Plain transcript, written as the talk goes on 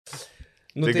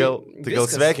Nu, Tai gal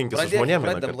sveikinkis su žmonėmis.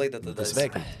 Pradedam laidą tada.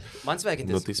 Man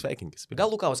sveikintis. Nu, tai sveikinkis.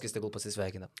 Gal Lukauskis tegul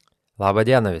pasisveikina. Labą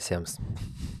dieną visiems.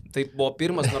 Tai buvo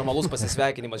pirmas normalus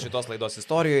pasisveikinimas šitos laidos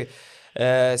istorijoje.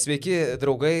 Sveiki,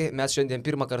 draugai, mes šiandien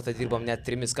pirmą kartą dirbam net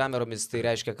 3 kameromis, tai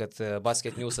reiškia, kad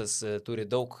Basket News'as turi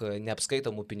daug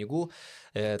neapskaitomų pinigų,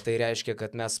 tai reiškia,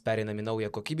 kad mes pereinam į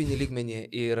naują kokybinį lygmenį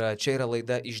ir čia yra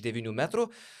laida iš 9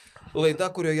 metrų. Laida,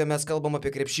 kurioje mes kalbam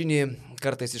apie krepšinį,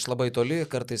 kartais iš labai toli,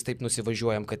 kartais taip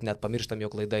nusivažiuojam, kad net pamirštam,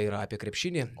 jog laida yra apie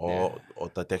krepšinį. O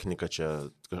ta technika čia,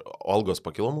 Olgos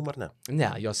pakilo mum ar ne? Ne,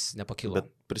 jos nepakilo.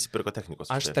 Bet prisipirko technikos.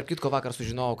 Aš tarp kitko vakar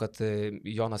sužinojau, kad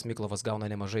Jonas Miklovas gauna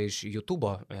nemažai iš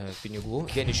YouTube'o pinigų,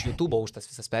 vien iš YouTube'o už tas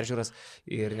visas peržiūras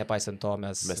ir nepaisant to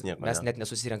mes net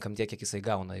nesusirenkam tiek, kiek jisai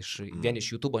gauna, vien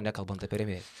iš YouTube'o nekalbant apie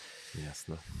rėmėjai. Yes,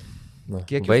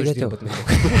 Kiek jūs uždirbat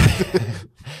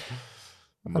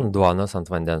Duonos ant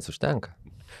vandens užtenka.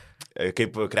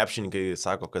 Kaip krepšininkai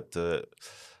sako, kad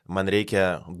man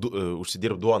reikia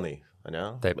užsidirbti duonai. Ne?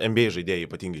 Taip. NBA žaidėjai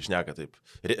ypatingai šneka taip.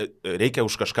 Reikia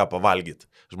už kažką pavalgyti.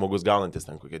 Žmogus gaunantis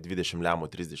ten kokie 20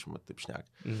 lemų, 30, taip šneka.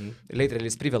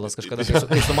 Leitrelis Privelas kažkada,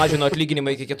 kai sumažino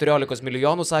atlyginimą iki 14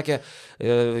 milijonų, sakė,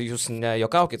 jūs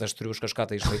nejokaukit, aš turiu už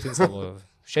kažką tai išmaitinti savo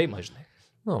šeimą, žinai.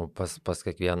 Pas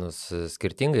kiekvienus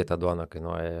skirtingai ta duona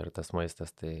kainuoja ir tas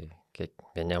maistas, tai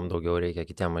vieniem daugiau reikia,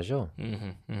 kitiem mažiau.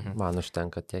 Man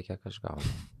užtenka tiek, kiek aš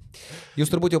gaunu. Jūs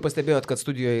turbūt jau pastebėjot, kad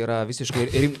studijoje yra visiškai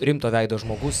rimto veido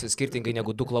žmogus, skirtingai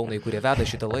negu 2 klaunai, kurie veda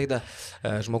šitą laidą.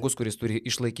 Žmogus, kuris turi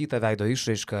išlaikytą veido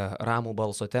išraišką, ramų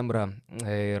balso tembrą.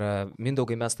 Ir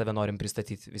Mindaugai, mes tave norim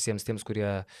pristatyti visiems tiems,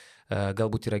 kurie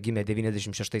galbūt yra gimę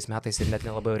 96 metais ir net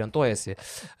nelabai orientuojasi,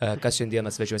 kas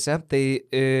šiandieną svečiuose. Tai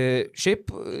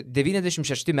šiaip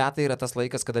 96 metai yra tas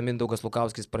laikas, kada Mindaugas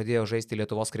Lukauskis pradėjo žaisti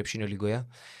Lietuvos krepšinio lygoje.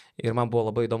 Ir man buvo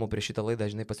labai įdomu prieš šitą laidą,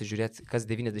 žinai, pasižiūrėti, kas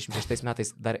 96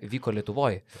 metais dar vyko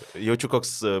Lietuvoje. Jaučiu,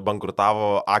 koks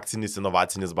bankrutavo akcinis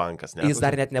inovacinis bankas. Ne? Jis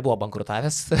dar net nebuvo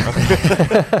bankrutavęs.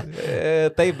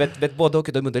 Taip, bet buvo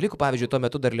daug įdomių dalykų. Pavyzdžiui, tuo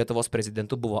metu dar Lietuvos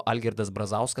prezidentu buvo Algirdas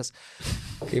Brazauskas,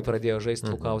 kai pradėjo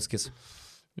žaisti Lukauskis.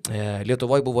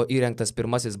 Lietuvoje buvo įrengtas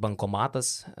pirmasis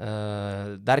bankomatas.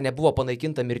 Dar nebuvo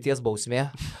panaikinta mirties bausmė.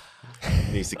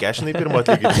 Neįsikešinai pirmo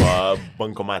atlyginimo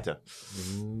bankomate.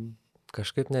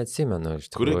 Kažkaip neatsimenu.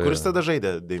 Kuris tada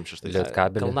žaidė 96?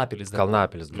 Kalnapilis.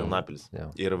 Kalnapilis. Ja.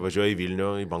 Ir važiuoja į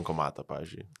Vilnių į bankomatą,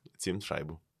 pavyzdžiui. Atsimt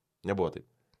šaibų. Nebuvo taip.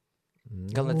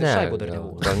 Gal net ir šaibų dar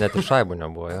nebuvo. Gal net ir šaibų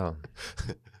nebuvo, jo.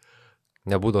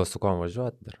 Nebūdavo su kuo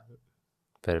važiuoti dar.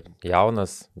 Per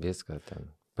jaunas viską ten.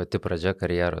 Pati pradžia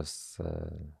karjeros,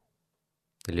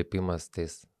 lipimas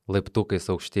tais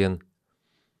laiptukais aukštyn.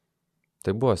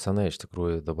 Tai buvo senai iš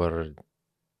tikrųjų, dabar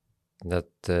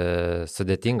net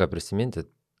sudėtinga prisiminti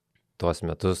tuos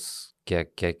metus,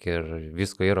 kiek ir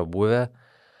visko yra buvę.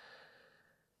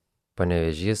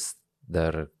 Panevėžys,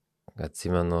 dar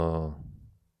atsimenu,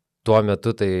 tuo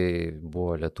metu tai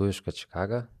buvo lietuviška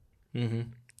Čikaga.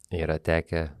 Yra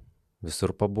tekę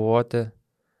visur pabuvoti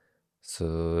su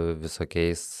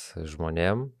visokiais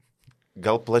žmonėm.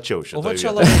 Gal plačiau šitą. O va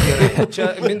čia labai gerai. Čia,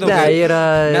 Mindaugai, yra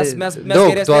mes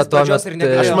geresnės pradžios ir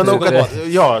negalėjom.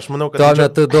 Aš manau, kad... Tuo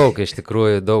metu daug, iš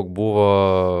tikrųjų, daug buvo.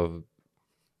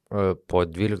 Po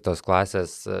 12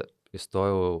 klasės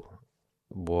įstojau,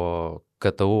 buvo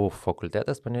KTU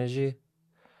fakultetas Panevėžy.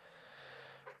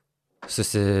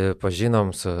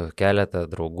 Susipažinom su keletą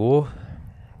draugų,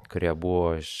 kurie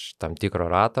buvo iš tam tikro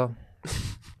rato.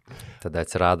 Tada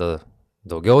atsirado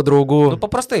daugiau draugų.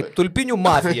 Paprastai, tulpinių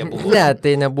mafija buvo. Ne,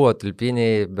 tai nebuvo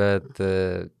tulpiniai, bet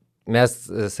mes,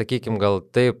 sakykim, gal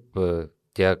taip,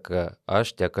 tiek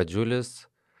aš, tiek Adžiulis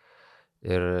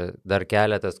ir dar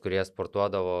keletas, kurie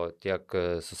sportuodavo tiek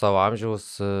su savo amžiaus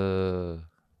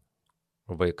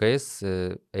vaikais,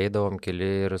 eidavom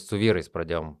keli ir su vyrais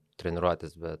pradėjom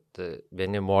treniruotis, bet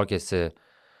vieni mokėsi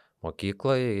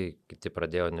mokyklai, kiti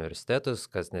pradėjo universitetus,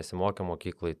 kas nesimokė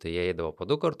mokyklai, tai jie eidavo po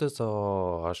 2 kartus,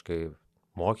 o aš kai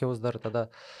mokiaus dar tada,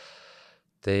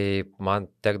 tai man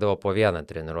tekdavo po 1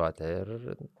 treniruotę ir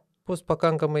mus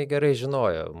pakankamai gerai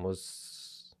žinojo, mus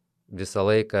visą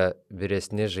laiką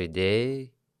vyresni žaidėjai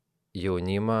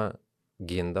jaunimą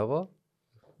gindavo,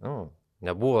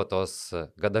 nebuvo tos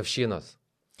gadavšinos,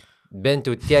 bent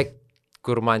jau tiek,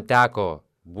 kur man teko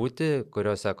būti,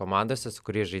 kuriuose komandose, su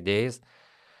kuriais žaidėjais,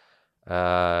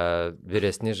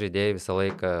 vyresni žaidėjai visą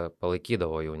laiką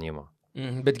palaikydavo jaunimo.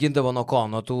 Bet gindavo nuo ko?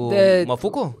 Nuo tų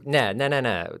mafukų? Ne.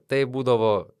 Tai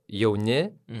būdavo jauni,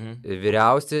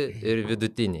 vyriausi ir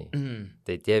vidutiniai.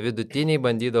 Tai tie vidutiniai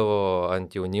bandydavo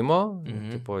ant jaunimo,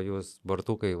 tipo jūs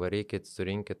bartukai varykit,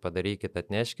 surinkit, padarykit,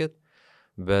 atneškit,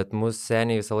 bet mus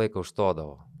seniai visą laiką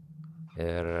užstodavo.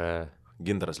 Ir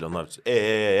Gintaras Leonavičius.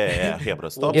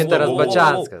 Hebras. Gintaras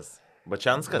Bačianskas.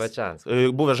 Bačianskas? Bačianskas.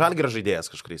 Buvęs Žalgirio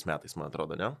žaidėjas kažkuriais metais, man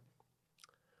atrodo, ne?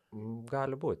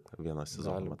 Gali būti. Vieną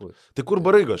sezoną. Gali būt. Tai kur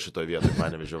Baraigo šitoje vietoje,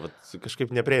 Panevėžio?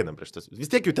 Kažkaip neprieinam prieš tas.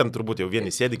 Vis tiek jų ten turbūt jau vieni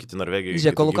sėdi, kiti Norvegijoje.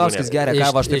 Žiūrėk, Kolukauskis geria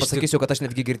kavą, aš tai Iš- pasakysiu, kad aš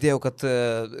netgi girdėjau,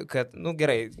 kad nu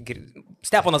gerai,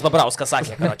 Steponas Babrauskas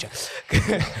sakė, karočią,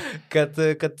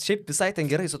 kad šiaip visai ten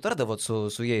gerai sutardavot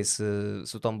su jais,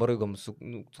 su tom Baraigom,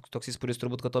 toks įspūdis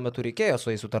turbūt, kad tuo metu reikėjo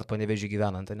su jais sutart Panevėžį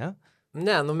gyvenant, ne?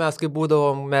 Ne, nu mes kai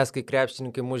būdavom, mes kai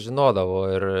krepšininkai mus žinodavo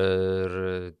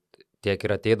ir tiek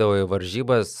ir ateidavo į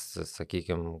varžybas,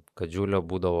 sakykime, kad Džiulio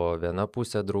būdavo viena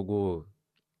pusė draugų,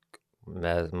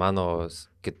 mano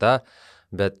kita,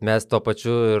 bet mes tuo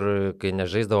pačiu ir kai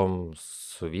nežaisdavom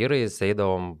su vyrais,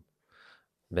 eidavom,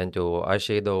 bent jau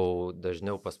aš eidavau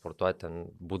dažniau pasportuoti,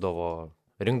 ten būdavo,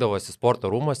 rinkdavosi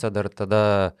sporto rūmose, dar tada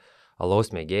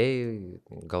alaus mėgėjai,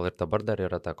 gal ir dabar dar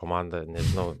yra ta komanda,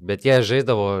 nežinau, bet jie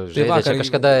žaidė čia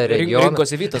kažkada regione.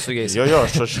 Rinkosi Vytą su jais. Jo,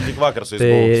 aš lyg vakar su jais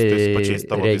buvau, su tais pačiais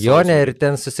tavo. Regione ir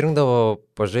ten susirinkdavo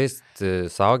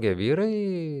pažaisti saugę vyrai,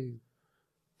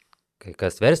 kai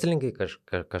kas verslininkai,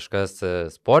 kažkas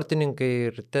sportininkai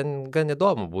ir ten gan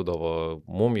įdomu būdavo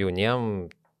mum jauniem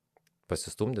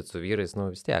pasistumdyti su vyrais, nu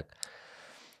vis tiek.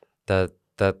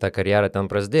 Ta karjera ten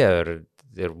prasidėjo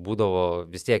ir būdavo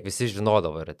vis tiek, visi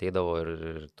žinodavo ir ateidavo ir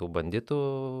tų banditų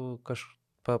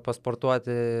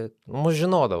pasportuoti, mus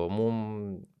žinodavo,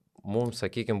 mums,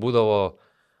 sakykime, būdavo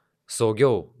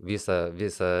saugiau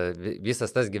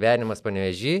visas tas gyvenimas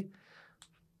Panevėžy,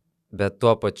 bet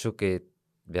tuo pačiu, kai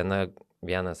viena,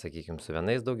 sakykime, su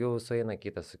vienais daugiau sueina,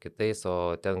 kitas su kitais,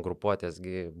 o ten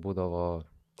grupuotėsgi būdavo,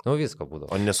 nu visko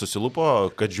būdavo. O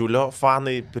nesusilupo Kadžiulio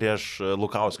fanai prieš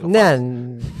Lukausko? Ne,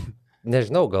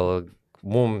 nežinau, gal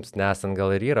mums nesant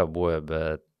gal ir yra buvę,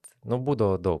 bet, nu,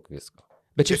 būdavo daug visko.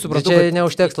 Bet šiaip suprantu, čia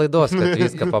neužteks laidos, kad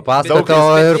viską papasakoto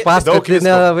ir pasakoti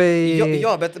nelabai...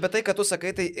 Jo, bet tai, kad tu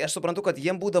sakai, tai aš suprantu, kad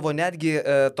jiem būdavo netgi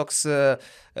toks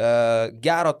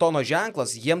gero tono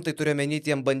ženklas, jiem tai turiu menyti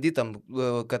tiem banditam,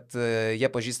 kad jie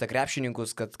pažįsta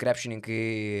krepšininkus, kad krepšininkai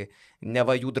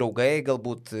neva jų draugai,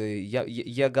 galbūt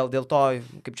jie gal dėl to,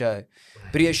 kaip čia,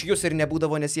 prieš jūs ir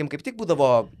nebūdavo, nes jiem kaip tik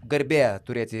būdavo garbė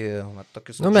turėti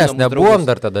tokius... Nu, mes nebuvom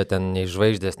dar tada ten nei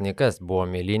žvaigždės, nei kas, buvo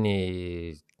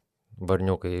mėlyniai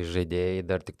varniukai žaidėjai,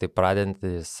 dar tik tai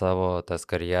pradedantį savo tas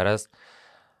karjeras,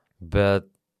 bet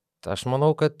aš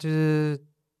manau, kad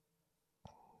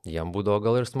jiem būdavo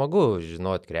gal ir smagu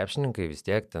žinot krepšininkai vis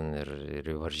tiek ten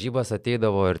ir į varžybas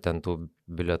ateidavo ir ten tų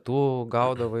bilietų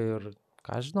gaudavo ir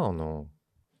ką žinau, nu,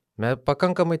 mes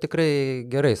pakankamai tikrai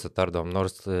gerai sutardom,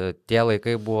 nors tie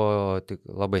laikai buvo tik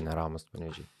labai neramus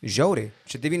Panevėžy. Žiauriai,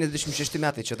 čia 96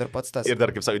 metai, čia dar pats tas. Ir dar,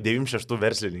 kaip sakau, 96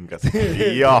 verslininkas.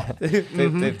 Jo.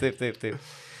 Taip.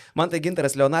 Man tai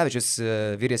Gintaras Leonavičius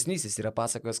vyresnysis yra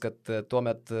pasakojęs, kad tuo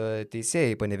met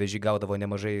teisėjai Panevėžy gaudavo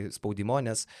nemažai spaudimo,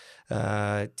 nes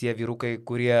tie vyrukai,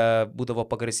 kurie būdavo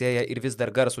pagarsėję ir vis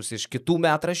dar garsus iš kitų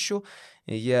metraščių,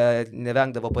 jie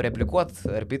nevengdavo pareplikuoti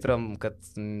arbitram, kad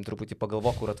truputį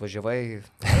pagalvok, kur atvažiavai,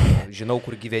 žinau,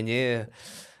 kur gyveni.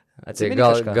 Tai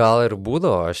gal ir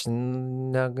būdavo, aš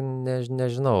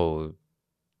nežinau.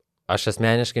 Aš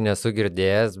asmeniškai nesu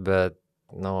girdėjęs, bet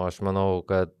aš manau,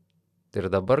 kad ir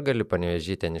dabar gali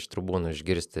Panevėžy ten iš tribūnų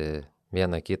išgirsti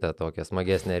vieną kitą tokią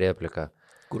smagesnę repliką.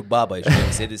 Kur baba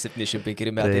išvien sėdi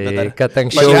 75 metai, bet dar... Kad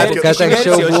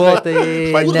anksčiau buvo, tai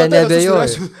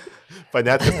nebejoju.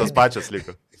 Panetkis tas pačias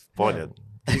liko. Ponė,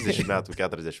 30 metų,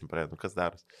 40 praėjo, kas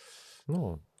daros?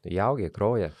 Nu, jaugiai,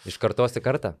 krauja. Iš kartos į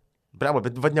kartą. Brema,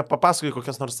 bet nepapasakai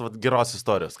kokios nors geros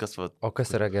istorijos. O kas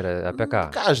yra gerai, apie ką?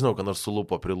 Ką aš žinau, kad nors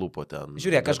sulupo, prilupo ten.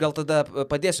 Žiūrėk, aš gal tada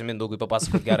padėsiu Mindaugui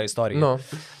papasakoti gerą istoriją.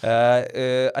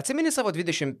 Atsimeni savo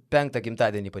 25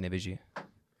 gimtadienį Panevėžy?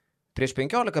 Prieš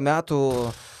 15 metų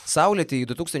saulėtį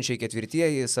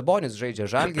 2004 Sabonis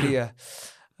žaidžia Žalgiryje.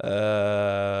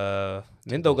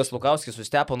 Mindaugas Lukauskis su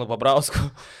Steponu Babrausku.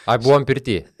 Buvom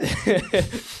pirty.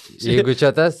 Jeigu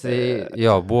čia tas,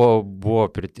 jo, buvo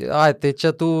pirty. Tai čia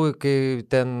tų, kai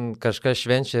ten kažkas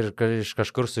švenčia ir iš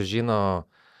kažkur sužino,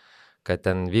 kad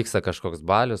ten vyksta kažkoks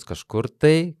balius, kažkur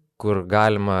tai, kur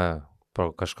galima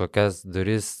pro kažkokias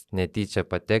duris netyčia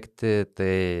patekti,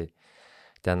 tai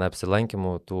ten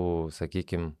apsilankimų tų,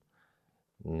 sakykim,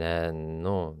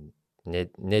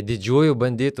 ne didžiųjų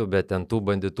banditų, bet ten tų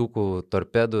banditukų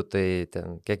torpedų, tai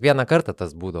ten kiekvieną kartą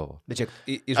tas būdavo. Bet čia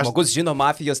žmogus žino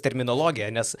mafijos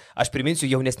terminologiją, nes aš priminsiu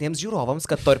jaunesniems žiūrovams,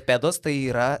 kad torpedos tai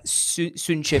yra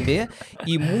siunčiami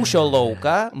į mūšio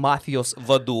lauką mafijos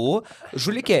vadų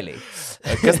žulikėliai.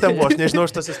 Kas ten buvo, aš nežinau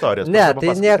šitos istorijos. Ne,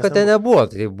 tai nieko ten nebuvo,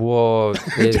 tai buvo,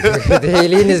 tai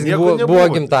eilinis buvo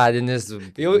gimtadienis.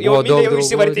 Jau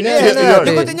išsivartinėjai,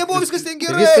 nieko ten nebuvo, viskas ten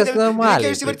gerai. Viskas normaliai.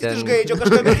 Reikia išsivartyti iš gaidžio,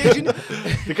 kažką reikia žinoti.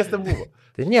 Tai kas ten buvo?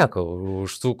 Tai nieko,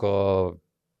 užsuko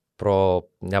pro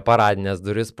neparadinės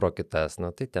duris, pro kitas,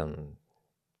 nu tai ten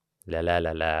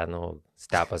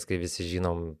Stepas, kai visi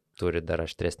žinom, turi dar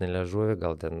aštresnį liežuvį,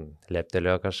 gal ten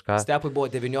leptelėjo kažką. Stepui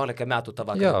buvo 19 metų tą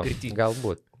vakarą pirty.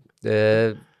 Galbūt.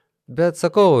 Bet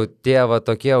sakau, tie va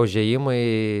tokie užėjimai,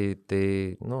 tai,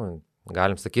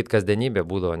 galim sakyti, kasdienybė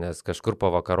būdavo, nes kažkur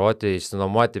pavakaroti,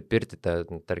 išsinuomoti pirtį,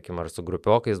 tarkim, ar su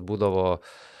grupiokais būdavo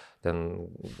ten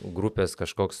grupės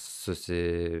kažkoks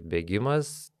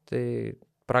susibėgimas, tai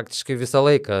praktiškai visą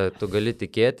laiką tu gali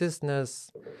tikėtis,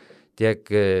 nes tiek,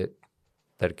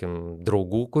 tarkim,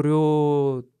 draugų, kurių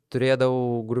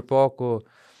turėdavau grupiokų,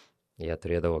 jie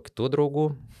turėdavo kitų draugų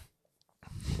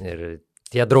ir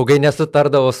tie draugai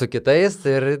nesutardavo su kitais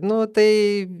ir, tai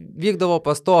vykdavo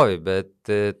pastovi, bet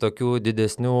tokių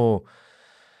didesnių,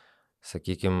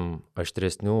 sakykime,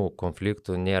 aštresnių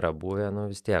konfliktų nėra buvę,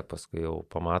 vis tiek, paskui jau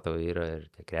pamatau, yra ir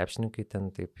tie krepšininkai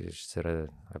ten taip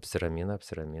apsiramina.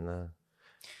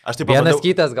 Vienas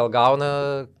kitas gal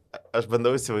gauna. Aš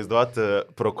bandau įsivaizduoti,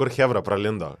 pro kur Hebra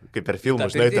pralindo, kaip per filmą,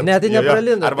 žinai, ten. Ne, tai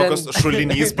nepralindo. Arba koks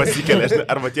šulinys pasikelia, žinai,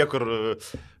 arba tie, kur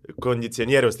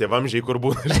kondicionieriaus, tie vamžiai, kur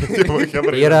būna, žinai,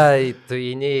 Hebra. Yra, tu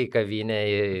įeini į kavinę,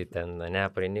 ten,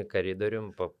 praeini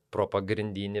koridorium, pro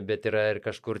pagrindinį, bet yra ir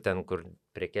kažkur ten, kur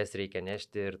prekes reikia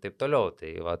nešti ir taip toliau.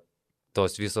 Tai va,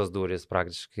 tos visos durys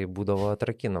praktiškai būdavo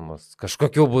atrakinamos.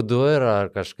 Kažkokiu būdu ar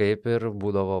kažkaip ir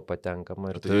būdavo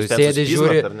patenkama. Ir tu sėdi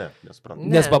žiūri.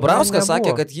 Nes Babrauskas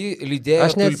sakė, kad jį lydėjo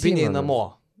tulpiniai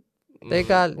namo.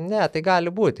 Tai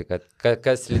gali būti, kad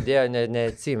kas lydėjo,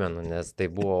 neatsimenu, nes tai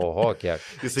buvo oho kiek.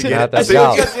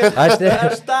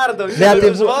 Aš tardau,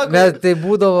 tai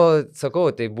būdavo,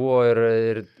 sakau, tai buvo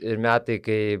ir metai,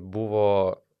 kai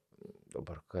buvo,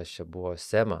 dabar kas čia buvo,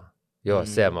 Sema.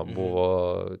 Sema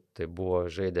buvo, tai buvo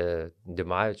žaidė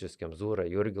Dimavičius, Kemzūra,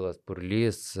 Jurgilas,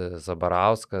 Purlys,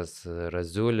 Zabarauskas,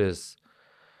 Raziulis,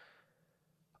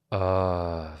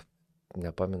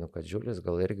 nepamenu, Kadžiulis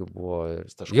gal irgi buvo,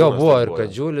 buvo ir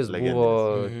Kadžiulis buvo,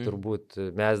 turbūt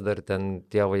mes dar ten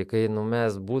tie vaikai,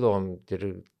 mes būdavom,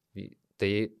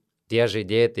 tai tie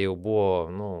žaidėjai tai jau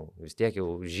buvo, vis tiek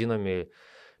jau žinomi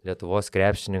Lietuvos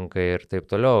krepšininkai ir taip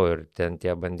toliau, ir ten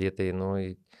tie banditai,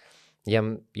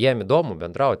 jiem įdomu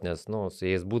bendrauti, nes, su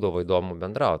jais būdavo įdomu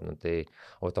bendrauti, tai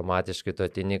automatiškai tu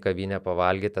ateini kavinę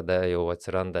pavalgyti, tada jau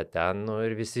atsiranda ten,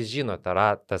 ir visi žino,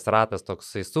 tas ratas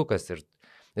toks sukas ir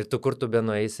tu kur tu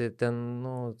benueisi, ten,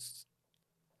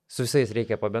 su visais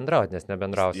reikia pabendrauti, nes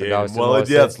nebendrausi.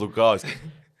 Maladėts, Lukauskis.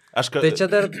 Tai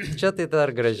čia tai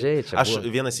dar gražiai. Aš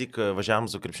vienąsyk važiavam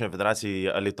su Krepšinio federacija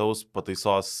į Alytaus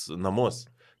pataisos namus,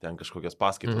 ten kažkokios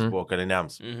paskaitos buvo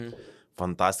kaliniams.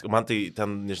 Fantastika. Man tai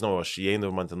ten, nežinau, aš įeinu,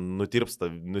 man ten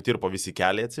nutirpo visi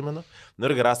keliai, atsimenu.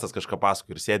 Ir Gerastas kažką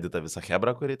pasako ir sėdi tą visą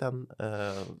Hebrą, kuri ten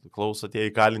klauso tie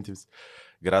įkalintys.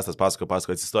 Gerastas pasako,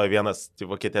 atsistoja vienas, tai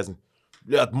vokietesnis.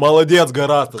 Liet, maladėts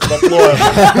Gerastas, paploja.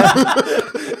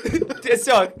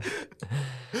 Tiesiog.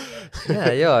 Ne,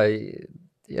 jo,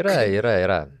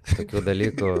 yra tokių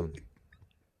dalykų.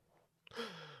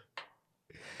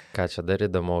 Ką čia dar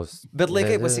įdomaus? Bet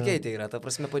laikai pasikeitė yra, ta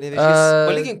prasme, Panevėžys.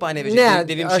 Palikink Panevėžys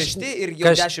 96 ir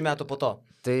jau 10 metų po to.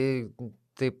 Tai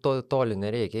taip toli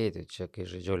nereikia eiti. Čia, kai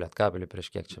žaidžiau Lietkabelį prieš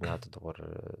kiek čia metų, dabar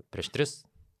prieš 3.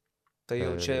 Tai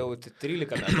jau čia jau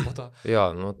 13 metų po to. Jo,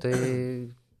 tai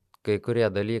kai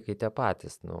kurie dalykai tie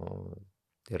patys,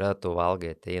 yra, tu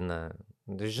valgai, ateina.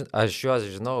 Aš juos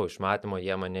žinau, iš matymo,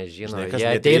 jie mane žino.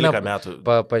 Jie ateina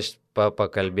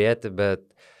pakalbėti, bet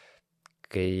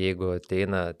kai jeigu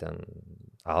ateina ten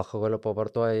alkoholio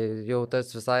pavartoja, jau tas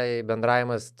visai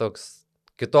bendravimas toks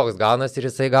kitoks gaunasi ir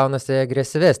jisai gaunasi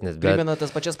agresyvesnis. Primena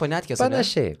tas pačias Panetkės.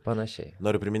 Panašiai.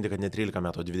 Noriu priminti, kad ne 13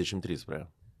 metų, o 23 praėjo.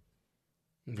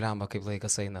 Blemba, kaip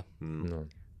laikas eina.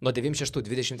 Nuo 96,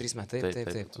 23 metai.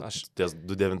 Taip. Ties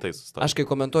 29 sustabdė. Aš kai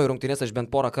komentuoju rungtynės, aš bent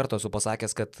porą kartų esu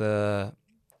pasakęs, kad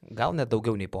gal net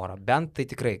daugiau nei porą. Bent tai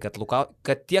tikrai, kad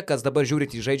tie, kas dabar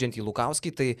žiūrite į žaidžiantį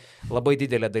Lukauskį, tai labai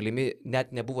didelė dalimi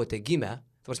net nebuvote gimę.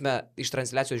 Tvarsime, iš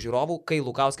transliacijos žiūrovų, kai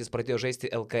Lukauskis pradėjo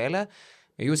žaisti LKL,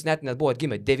 Jūs net buvot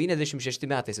gimę 96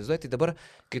 metais, įsivaizduojate, tai dabar,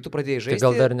 kai tu pradėjai Tai žaisti...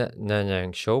 gal dar ne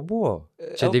anksčiau buvo?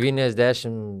 Čia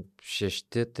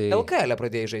 96, tai... LKL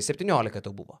pradėjai žaisti, 17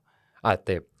 tau buvo.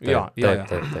 Taip. Jo.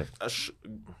 Taip. Aš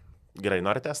gerai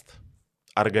noriu test.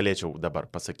 Ar galėčiau dabar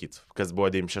pasakyti, kas buvo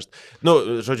 96? Nu,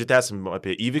 žodžiu, tęsim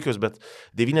apie įvykius, bet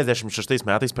 96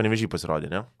 metais Panevėžy pasirodė,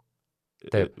 ne?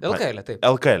 Taip. LKL, taip.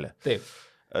 LKL. Taip.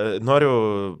 Noriu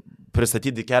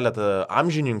pristatyti keletą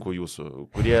amžininkų jūsų,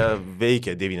 kurie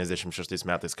veikia 96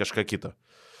 metais kažką kito.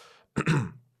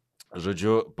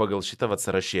 Žodžiu, pagal šitą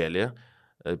sąrašėlį,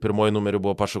 pirmoji numeriu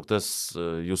buvo pašauktas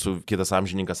jūsų kitas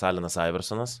amžininkas Alenas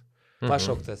Iversonas.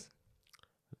 Pašauktas.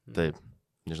 Taip,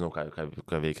 nežinau,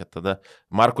 ką veikia tada.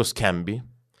 Markus Camby,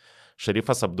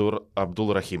 Šarifas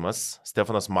Abdul Rahimas,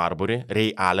 Stefanas Marbury,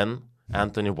 Ray Allen,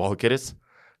 Anthony Walkeris,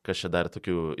 kas čia dar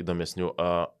tokių įdomesnių,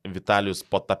 Vitalijus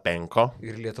Potapenko.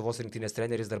 Ir Lietuvos rinktinės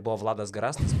treneris dar buvo Vladas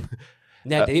Garastas.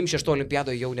 Ne, 96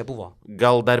 olimpiadoje jau nebuvo.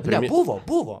 Gal dar Ne, buvo.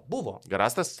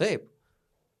 Garastas? Taip.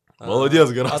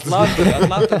 Malodės Garastas.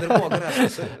 Atlanta dar buvo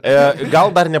Garastas. Gal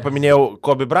dar nepaminėjau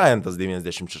Kobe Bryantas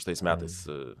 96 metais,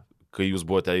 kai jūs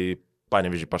buvote į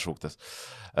Panevėžį pašauktas.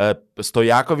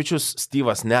 Stojakovičius,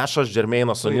 Steve'as Nashas,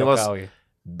 Jermainas O'Neil'as,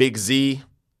 Big Z.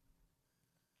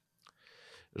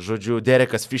 Žodžiu,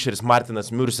 Derekas Fisheris, Martinas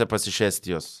Miursepas iš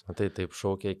Estijos. Tai taip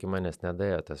šaukė, iki manęs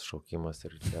nedėjo tas šaukimas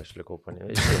ir aš likau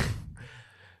Panevėžy.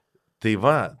 Tai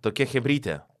va, tokia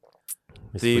hebrytė.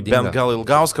 Tai bent gal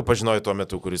Ilgauską pažinojai tuo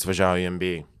metu, kuris važiavo į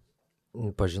NBA.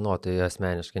 Pažinoti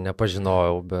asmeniškai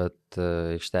nepažinojau, bet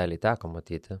aikštelį teko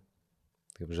matyti,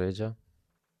 kaip žaidžia.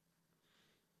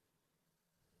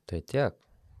 Tai tiek.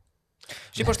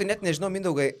 Šiaip aš tai net nežinau,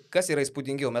 Mindaugai, kas yra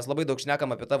įspūdingiau. Mes labai daug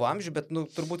šnekam apie tavo amžių, bet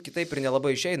turbūt kitaip ir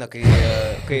nelabai išeina,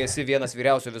 kai esi vienas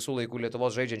vyriausių visų laikų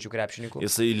Lietuvos žaidžiančių krepšininkų.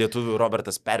 Jisai lietuvių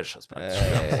Robertas Perišas.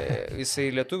 Jisai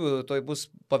lietuvių toj bus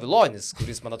Pavilonis,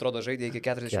 kuris, man atrodo, žaidė iki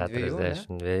 42.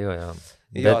 42, jo.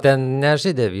 Bet ten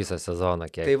nežaidė visą sezoną,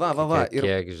 kiek, tai va.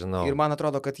 kiek žinau. Ir man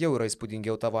atrodo, kad jau yra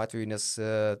įspūdingiau tavo atveju, nes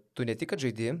tu ne tik, kad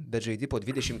žaidi, bet žaidi po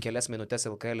 20 kelias minutės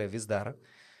LKL vis dar.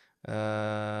 Ir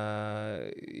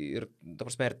ta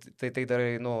prasme, tai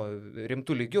darai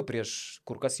rimtų lygių prieš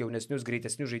kur kas jaunesnius,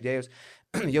 greitesnius žaidėjus.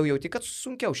 Jau jauti, kad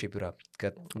sunkiau šiaip yra,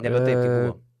 kad nebe taip kaip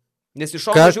buvo. Nes iš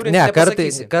šono žiūrint,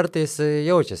 nepasakysi. Kartais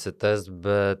jaučiasi tas,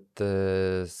 bet,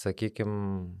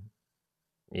 sakykime,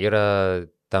 yra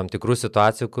tam tikrų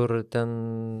situacijų, kur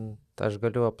ten aš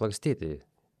galiu aplakstyti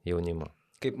jaunimą.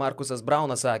 Kaip Markusas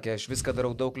Braunas sakė, aš viską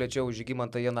darau daug lėčiau už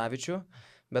Žygimantą Janavičių,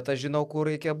 bet aš žinau, kur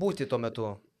reikia būti tuo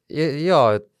metu.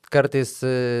 Jo, kartais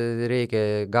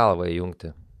reikia galvą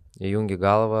įjungti. Įjungi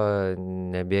galvą,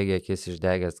 nebėgia akis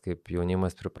išdegęs, kaip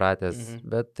jaunimas pripratęs,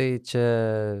 bet tai čia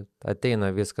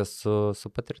ateina viskas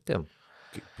su patirtim.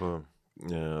 Kaip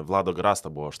Vlado Grasta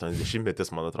buvo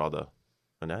 80-metis, man atrodo.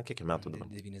 Ne, kiek metų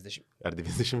dabar? 90. Ar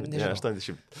 90? Ne,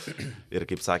 80. Ir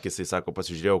kaip sakė, jisai sako,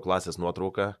 pasižiūrėjau klasės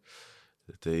nuotrauką.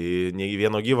 Tai nei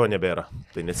vieno gyvo nebėra.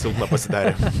 Tai net silpna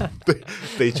pasidarė.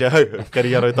 tai čia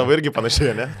karjeroje tavo irgi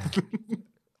panašiai, ne?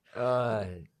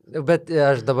 Bet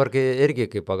aš dabar irgi,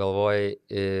 kai pagalvoju,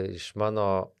 iš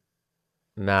mano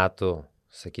metų,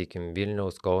 sakykime,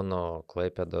 Vilniaus, Kauno,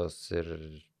 Klaipėdos ir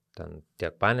ten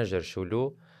tiek Panevėžio ir Šiaulių,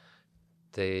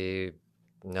 tai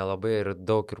nelabai ir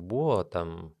daug ir buvo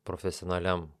tam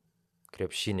profesionaliam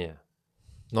krepšinėje.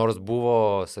 Nors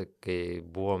buvo, kai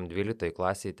buvom 12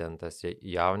 klasėje, ten tas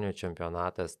jaunių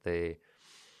čempionatas, tai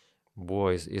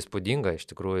buvo įspūdinga, iš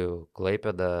tikrųjų,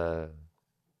 Klaipėda,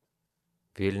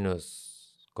 Vilnius,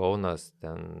 Kaunas,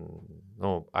 ten,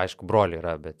 aišku, broliai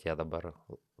yra, bet jie dabar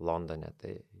Londone,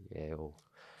 tai jie jau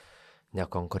ne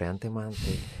konkurentai man,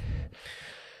 tai...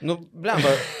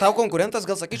 Blemba, tau konkurentas,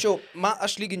 gal sakyčiau,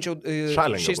 aš lyginčiau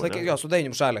šiais laikais, su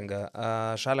Dainium Šalenga.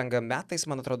 Šalenga metais,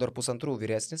 man atrodo, dar 1,5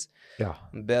 vyresnis,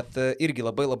 bet irgi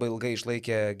labai ilgai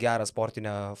išlaikė gerą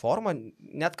sportinę formą.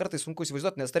 Net kartais sunku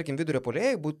įsivaizduoti, nes tarkim vidurio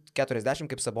puolėjai, būt 40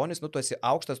 kaip Sabonis, tu esi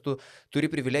aukštas, tu turi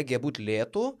privilegiją būti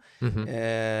lėtų,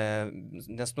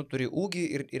 nes turi ūgį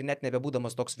ir net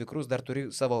nebebūdamas toks vikrus, dar turi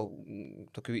savo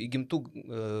tokių įgimtų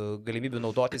galimybių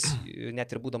naudotis, net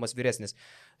ir būdamas vyresnis.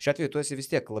 Šiuo atveju tu esi vis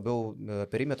tiek labiau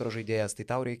perimetro žaidėjas, tai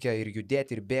tau reikia ir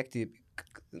judėti, ir bėgti.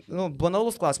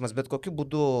 Banalus klausimas, bet kokiu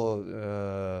būdu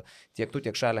tiek tu,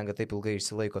 tiek Šalenga taip ilgai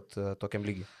išsilaikot tokiam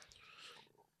lygiui?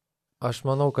 Aš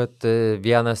manau, kad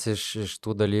vienas iš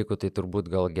tų dalykų, tai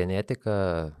turbūt gal genetika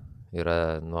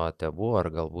yra nuo tėvų,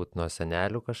 ar galbūt nuo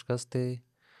senelių kažkas tai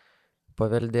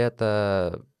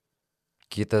paveldėta.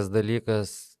 Kitas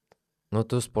dalykas,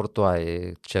 tu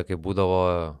sportuoji. Čia kai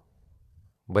būdavo,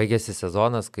 baigėsi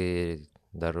sezonas, kai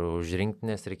dar už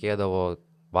rinktinės reikėdavo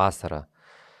vasarą.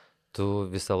 Tu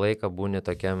visą laiką būni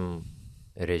tokiam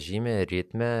režime,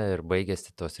 ritme ir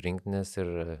baigėsi tos rinktinės ir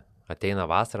ateina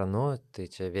vasara, tai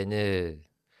čia vieni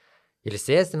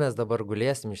ilsėsimės, dabar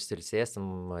gulėsim,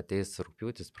 išsilsėsim, ateis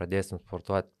rugpjūtis, pradėsim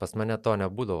sportuoti. Pas mane to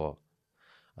nebūdavo.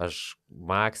 Aš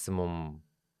maksimum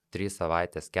 3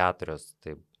 savaitės, 4,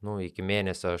 tai iki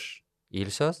mėnesio aš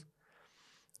ilsios,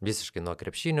 visiškai nuo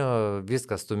krepšinio,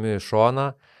 viskas stumiu į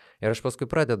šoną ir aš paskui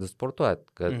pradedu sportuoti,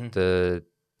 kad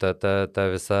ta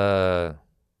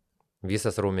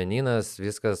visas raumeninas,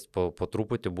 viskas po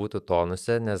truputį būtų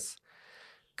tonuse, nes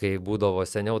kai būdavo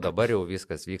seniau, dabar jau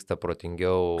viskas vyksta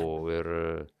protingiau ir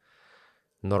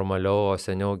normaliau, o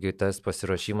seniau tas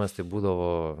pasiruošimas tai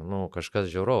būdavo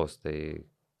kažkas žiauraus. Tai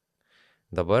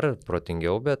dabar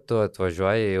protingiau, bet tu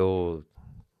atvažiuoji jau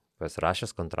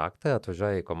pasirašęs kontraktą,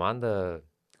 atvažiuoji į komandą,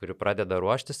 kuri pradeda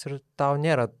ruoštis ir tau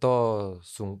nėra tų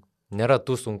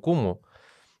sunkumų.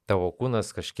 Tavo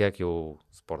kūnas kažkiek jau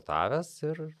sportavęs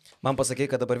ir... Man pasakė,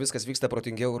 kad dabar viskas vyksta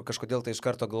protingiau ir kažkodėl tai iš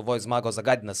karto galvoju, Zmago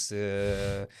Zagadinas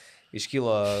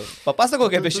iškilo.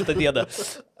 Papasakok apie šitą dieną.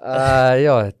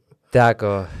 Jo,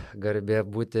 teko garbė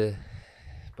būti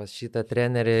pas šitą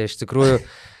trenerį. Iš tikrųjų,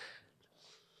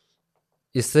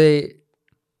 jisai...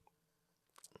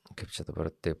 Kaip čia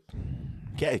dabar taip?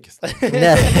 Keikis.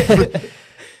 Ne.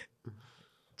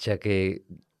 Čia kai...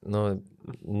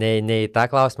 Ne į tą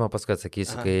klausimą paskui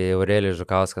atsakysiu, kai Aurelijus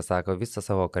Žukauskas sako, visą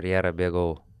savo karjerą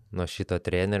bėgau nuo šito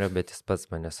trenerio, bet jis pats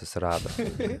mane susirado.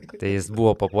 Tai jis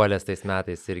buvo papuolęs tais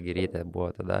metais irgi ryte buvo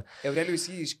tada. Aurelijus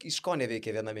jį iš ko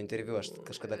neveikė vienam interviu, aš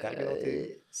kažkada kalbėjau, tai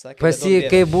sakė. Pas jį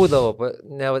kaip būdavo,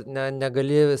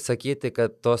 negali sakyti,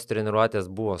 kad tos treniruotės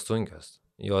buvo sunkios.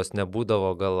 Jos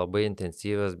nebūdavo gal labai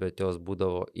intensyvios, bet jos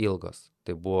būdavo ilgos.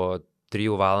 Tai buvo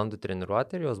 3 valandų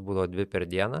treniruotė ir jos būdavo 2 per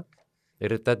dieną.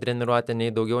 Ir ta treniruotė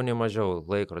nei daugiau, nei mažiau.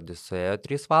 Laikrodis suėjo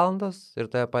 3 valandos ir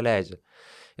tave paleidžia.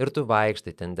 Ir tu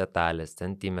vaikštai ten detalės,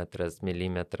 centimetras,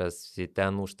 milimetras,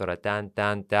 ten užtara, ten.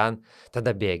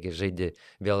 Tada bėgi, žaidi,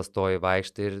 vėl stoji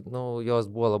vaikštai ir jos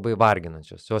buvo labai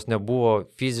varginančios. Jos nebuvo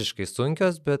fiziškai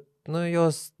sunkios, bet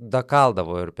jos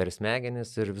dakaldavo ir per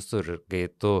smegenis ir visur. Ir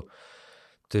kai tu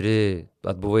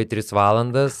atbuvai 3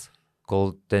 valandas,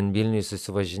 kol ten Vilniui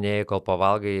susivažinėjai, kol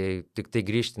pavalgai, tik tai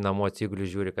grįžti namo atsiguli,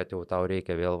 žiūri, kad jau tau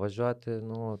reikia vėl važiuoti,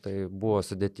 tai buvo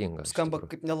sudėtinga. Skamba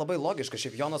kaip nelabai logiška,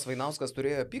 šiaip Jonas Vainauskas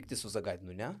turėjo pykti su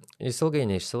Zagadinu, ne? Jis ilgai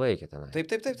neišsilaikė ten.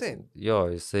 Taip. Jo,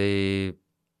 jisai,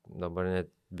 dabar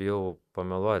net bijau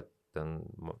pameluoti, ten,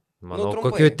 manau,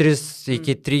 kokiu 3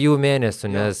 iki 3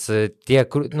 mėnesių, nes tiek,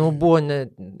 buvo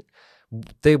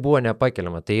tai buvo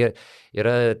nepakeliama. Tai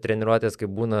yra treniruotės,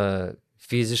 kai būna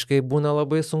fiziškai būna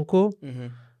labai sunku,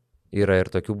 yra ir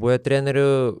tokių buvę trenerių,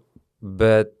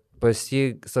 bet pas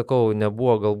jį, sakau,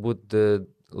 nebuvo galbūt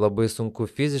labai sunku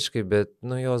fiziškai, bet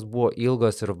jos buvo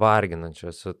ilgos ir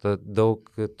varginančios, daug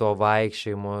to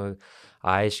vaikščiojimo,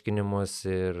 aiškinimus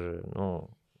ir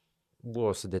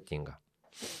buvo sudėtinga.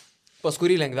 Pas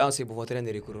kurį lengviausiai buvo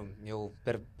treneriai, kur jau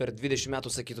per 20 metų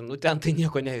sakytum, ten tai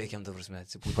nieko neveikiam, ta prasme,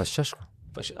 atsipūti. Pas Šeško.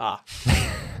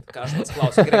 Ką aš pats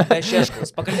klausiu, gerai, be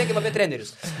Šeškos. Pakalbėkime apie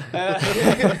trenerius.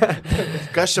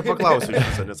 Ką aš čia paklausiu,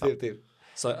 žinai, Taip.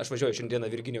 Aš važiuoju šiandieną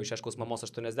Virginijos Šeškos mamos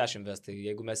 80 ves, tai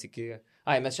jeigu mes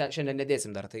mes šiandien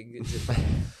nedėsim dar, tai...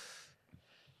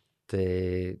 Tai...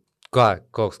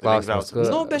 Koks klausimas?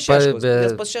 Be Šeškos,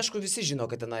 nes pas Šeškų visi žino,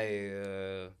 kad tenai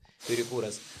turi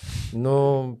kūras.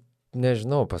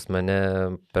 Nežinau, pas mane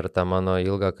per tą mano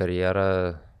ilgą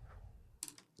karjerą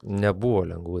nebuvo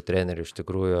lengvų trenerių. Iš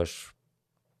tikrųjų, aš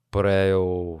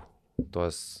praėjau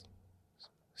tuos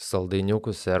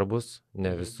saldainiukus serbus,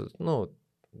 ne visus,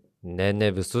 ne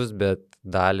visus, bet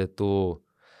dalį tų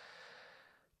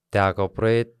teko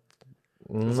praeiti.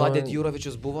 Vladė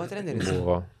Jurovičius buvo treneris?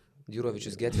 Buvo.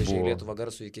 Jurovičius atvežė į Lietuvą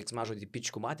garsų į keiksmažodį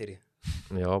pičkų materį.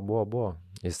 Jo, buvo.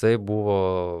 Jisai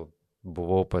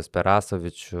buvau pas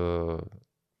Perasovičių,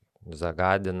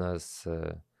 Zagadinas,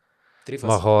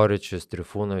 Mahoričius,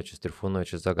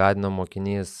 Trifunovičius, Zagadino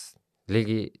mokinys.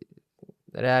 Lygiai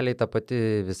realiai ta pati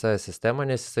visa sistema,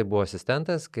 nes jisai buvo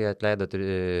asistentas, kai atleido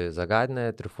Zagadiną,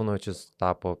 Trifunovičius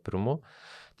tapo pirmu.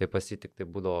 Tai pas jį tik tai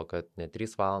būdavo, kad ne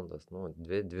 3 valandos,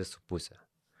 2,5.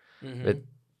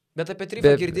 Bet apie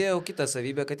Trifą girdėjau kitą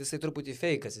savybę, kad jisai truputį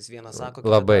feikas, jis vieną sako.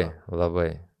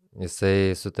 Labai.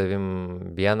 Jisai su tavim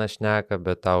vieną šneka,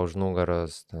 bet tau už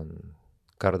nugaros ten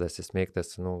kardas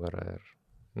įsmeigtas į nugarą ir,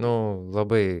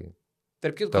 labai...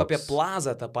 Tarp kitko, apie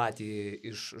Plazą tą patį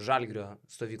iš Žalgirio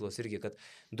stovyklos irgi, kad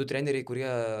 2 treneriai,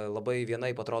 kurie labai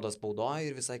vienaip atrodo spaudoje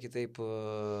ir visai kitaip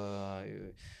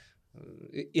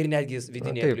ir netgi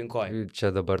vidinėje aplinkoje. Čia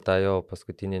dabar tą jo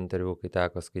paskutinį interviu, kai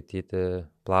teko skaityti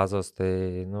Plazos,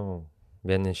 tai,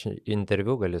 vien iš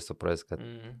interviu gali suprasti, kad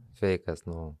feikas,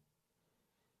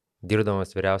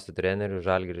 dirbdamas vyriausių trenerių,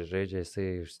 Žalgiris žaidžia, jisai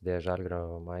užsidėjo Žalgirio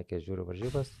maikę, žiūri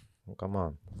varžybas. Come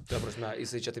on. Ta prasme,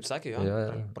 jisai čia taip sakė, jo? Jo.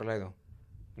 Praleidau.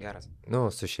 Geras. Nu,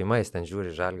 su šeimais ten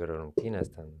žiūri Žalgirio rungtynės,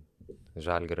 ten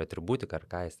Žalgirio atributiką, ar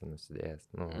ką jis ten nusidėjęs.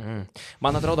 Nu.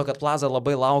 Man atrodo, kad Plaza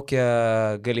labai laukia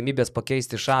galimybės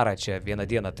pakeisti Šarą čia vieną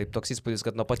dieną. Taip toks įspūdis,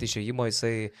 kad nuo pat išėjimo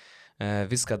jisai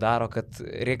viską daro, kad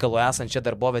reikalų esant čia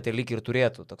darbovietė lyg ir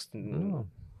turėtų. Toks,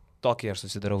 tokį aš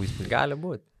susidarau įspūdį. Gali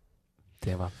būti.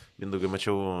 Tai va. Mindaugai,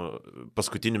 mačiau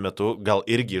paskutiniu metu, gal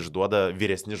irgi išduoda,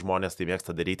 vyresni žmonės tai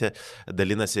mėgsta daryti,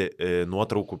 dalinasi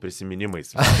nuotraukų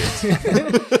prisiminimais.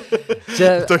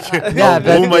 Čia tokį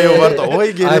albumą jau varto.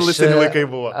 Oi, geri seni laikai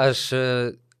buvo. Aš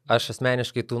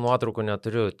asmeniškai tų nuotraukų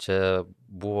neturiu. Čia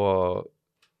buvo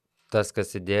tas,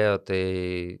 kas įdėjo, tai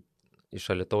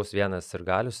iš Alytaus vienas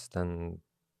Sirgalius, ten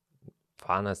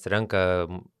fanas renka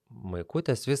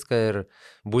maikutės viską ir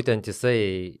būtent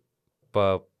jisai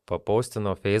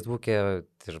papaustino Facebook'e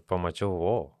ir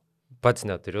pamačiau, pats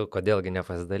neturiu, kodėlgi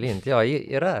nepasidalinti. Jo,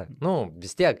 yra,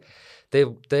 vis tiek.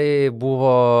 Tai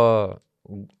buvo,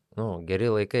 geri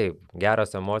laikai,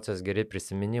 geros emocijos, geri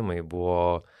prisiminimai,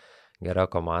 buvo gera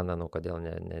komanda, kodėl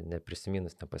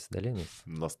neprisiminus, nepasidalinus.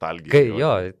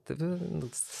 Nostalgija.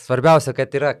 Svarbiausia,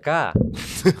 kad yra ką.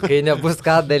 Kai nebus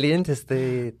ką dalintis,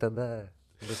 tai tada...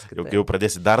 Jau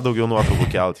pradėsi dar daugiau nuotraukų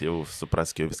kelti, jau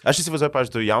suprask jau viską. Aš įsivaizduoju,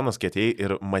 pavyzdžiui, tu jaunas atėjai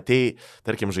ir matei,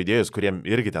 tarkim, žaidėjus, kuriem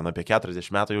irgi ten apie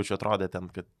 40 metų jau čia atrodė, ten,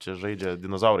 kad čia žaidžia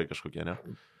dinozaurai kažkokie, ne?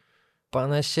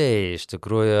 Panašiai, iš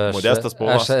tikrųjų. Modestas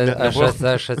Paulas.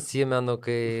 Aš atsimenu,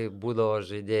 kai būdavo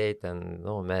žaidėjai, ten,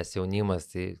 mes jaunimas,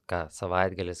 tai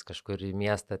savaitgalis kažkur į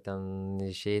miestą ten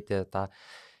išeiti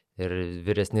ir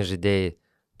vyresni žaidėjai,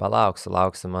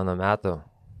 lauksiu mano metų.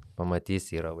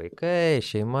 Pamatysi, yra vaikai,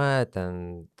 šeima,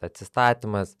 ten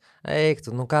atsistatymas, eik tu,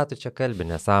 ką tu čia kalbi,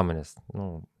 nesąmonės.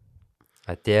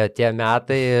 Atėjo tie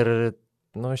metai ir,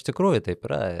 iš tikrųjų taip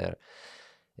yra.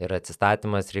 Ir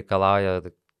atsistatymas reikalauja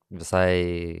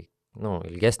visai,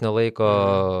 ilgesnio laiko,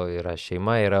 yra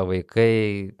šeima, yra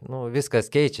vaikai,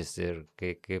 viskas keičiasi. Ir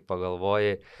kai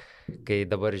pagalvoji, kai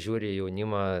dabar žiūri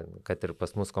jaunimą, kad ir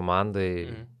pas mus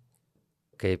komandai,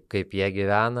 kaip jie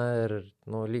gyvena ir,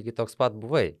 lygiai toks pat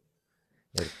buvai.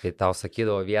 Ir kai tau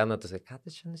sakydavo vieną, tu sakai, ką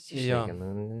tu čia nusišnekė,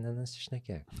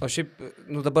 nenusišnekėk. O šiaip,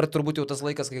 dabar turbūt jau tas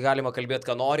laikas, kai galima kalbėti,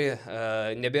 ką nori,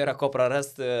 nebėra ko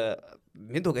prarasti.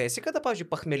 Mindaugai, esi kada, pavyzdžiui,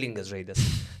 pachmelingas žaidęs?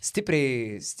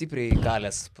 Stipriai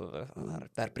galės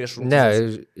ar prieš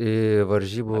rungtynes? Ne,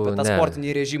 varžybų apie tą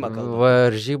sportinį režimą kalbu.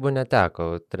 Varžybų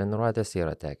neteko, treniruotės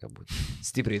yra tekę būti.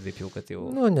 Stipriai taip jau, kad jau...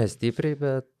 Ne stipriai,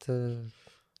 bet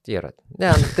yra.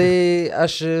 Ne, tai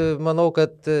aš manau,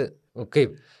 kad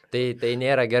kaip... Tai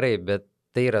nėra gerai, bet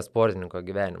tai yra sportininko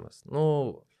gyvenimas.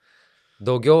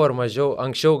 Daugiau ar mažiau,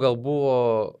 anksčiau gal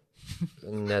buvo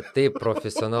ne taip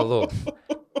profesionalu.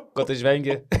 Ko tu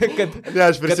žvengi? Kad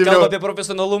aš prisiminiau. Kad kalba apie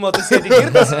profesionalumą, tu sėdi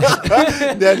girtas?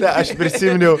 Aš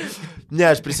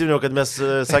prisiminiau, kad mes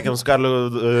sakėm su Karliu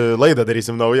laidą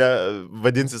darysim naują,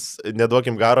 vadinsis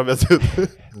Neduokim garo, bet...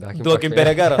 Duokim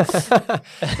peregaro.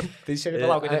 Tai šiandien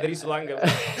palauk, kad nedarysiu langą.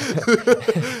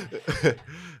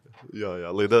 Jo,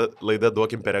 laida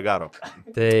Duokim peregaro.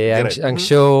 Tai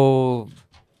anksčiau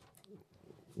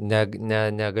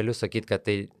negaliu sakyti, kad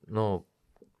tai,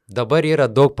 dabar yra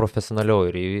daug profesionaliau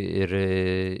ir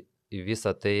į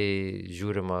visą tai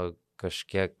žiūrima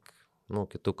kažkiek,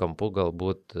 kitų kampų,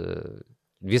 galbūt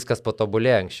viskas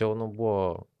patobulėjo. Anksčiau,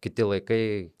 buvo kiti laikai,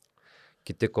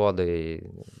 kiti kodai,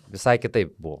 visai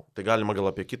kitaip buvo. Tai galima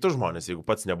gal apie kitus žmonės, jeigu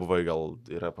pats nebuvai, gal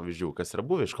yra pavyzdžių, kas yra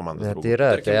buvę iš komandos draugų. Tai yra,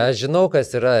 tai aš žinau, kas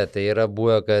yra. Tai yra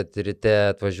buvę, kad ryte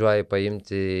atvažiuoji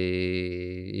paimti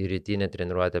į rytinę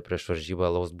treniruotę prieš varžybą,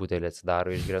 alaus butelį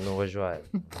atsidaro, išgeria, nuvažiuoja.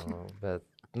 Bet,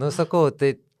 sakau,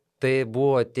 tai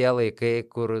buvo tie laikai,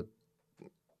 kur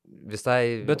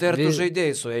visai... Bet tai ar tu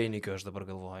žaidėjai su Einikiu, aš dabar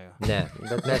galvoju? Ne,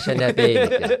 bet mes čia ne apie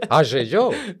Einikį. Aš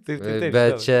žaidžiau,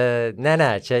 bet čia... Ne,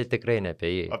 čia tikrai ne apie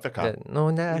jį. Apie ką?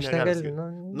 Aš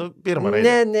negaliu. Pirmą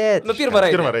raidę. Ne. Pirmą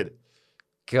raidę.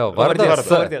 Kiau,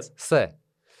 vardas? S.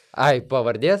 Ai,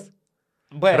 pavardės?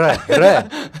 B. R.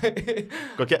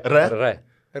 Kokia? R?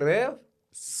 R?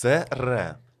 S-R.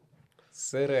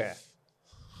 S-R.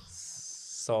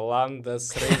 Solandas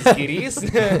Raizgirys?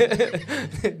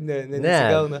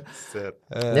 Nesigauna.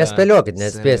 Nespėliokit,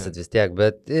 nespėsit vis tiek,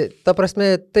 bet ta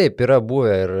prasme taip yra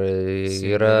buvę ir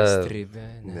yra...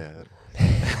 Ne.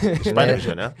 Iš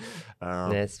Panevėžio, ne?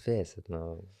 Nespėsit,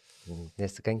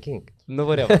 nesikankink.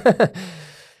 Nuvariau.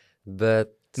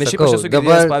 Bet Nes šiaip aš esu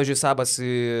girdėjęs, pavyzdžiui, Sabas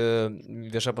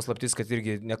vieša paslaptis, kad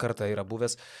irgi nekartą yra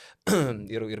buvęs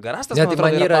ir Garastas,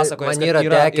 man yra pasakojęs, kad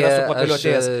yra su kvapeliu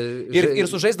atėjęs. Ir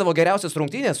sužaisdavo geriausias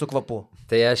rungtynės su kvapu.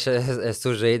 Tai aš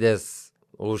esu žaidęs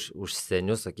už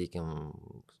senius, sakykime,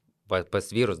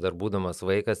 pas vyrus dar būdamas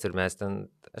vaikas ir mes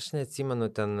ten, aš neatsimenu,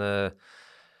 ten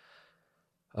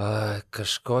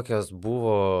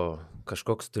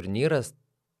kažkoks turnyras,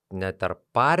 ne tarp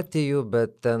partijų,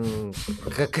 bet ten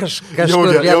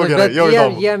kažkur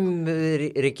jiem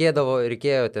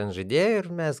reikėjo ten žaidėjų ir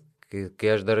mes,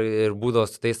 kai aš dar ir būdavo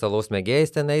su tais alaus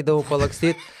mėgėjais ten eidavau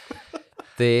palakstyti,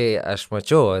 tai aš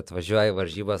mačiau, atvažiuoju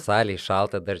varžybą salį,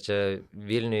 šalta, dar čia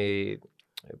Vilniui,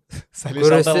 salį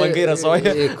šalta langai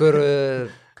rasoja, kur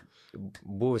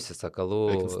buvusi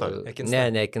Sakalų,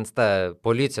 ne Kinsta,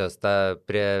 policijos, ta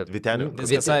prie Vytenių.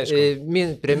 Viskas aišku.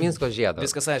 Prie Minsko žiedo.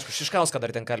 Viskas aišku, Šiškauską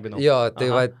dar ten kalbinau. Jo, tai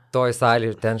va, toj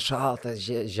salį, ten šaltas,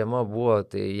 žiema buvo,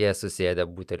 tai jie susėdė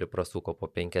butelį prasuko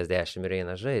po 50 ir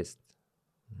eina žaisti.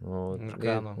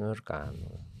 Ir ką.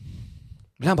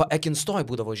 Blemba, Ekinstoj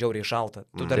būdavo žiauriai šalta.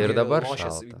 Tu dar ir dabar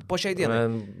šalta. Po šiai dienai.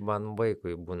 Man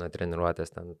vaikui būna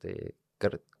treniruotės ten, tai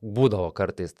būdavo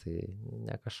kartais, tai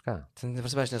ne kažką.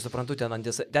 Aš nesuprantu,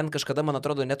 ten kažkada, man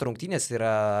atrodo, net rungtynės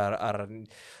yra ar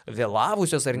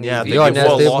vėlavusios, ar ne. Jo, nes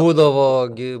tai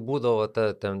būdavo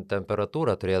ta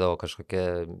temperatūra, turėdavo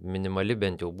kažkokia minimali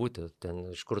bent jau būti,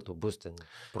 ten iš kur tu bus, ten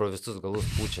pro visus galus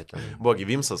pučia. Buvo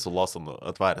Vimsas su Losonu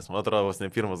atvaręs, man atrodo, ne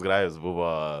pirmas grajus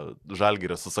buvo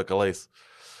Žalgirio su Sakalais.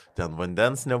 Ten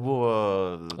vandens nebuvo.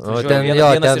 Ten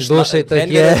dušai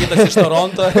tokie. Kitas iš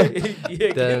Toronto.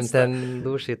 ten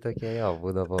dušai tokie, jo,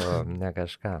 būdavo ne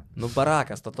kažką.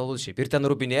 Barakas, totalus šiaip. Ir ten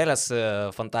rūbinėlės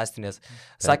fantastinės.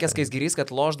 Sakęs Skaisgirys,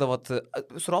 kad loždavot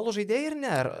su rolų žaidėjai ir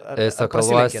ne?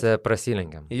 Sakaluose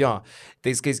prasilenkiam. Jo,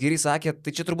 tai Skaisgirys sakė,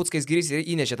 tai čia turbūt Skaisgirys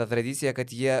įnešė tą tradiciją,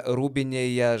 kad jie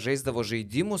rūbinėje žaisdavo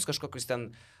žaidimus, kažkokius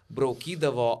ten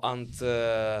braukydavo ant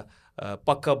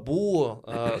pakabų,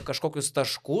 kažkokius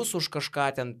taškus už kažką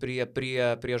ten prie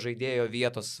žaidėjo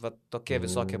vietos, va tokie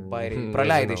visokie bairiai.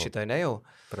 Praleidai šitą, ne jau?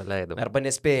 Praleidau. Arba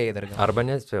nespėjai dar gal? Arba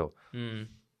nespėjau.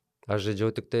 Aš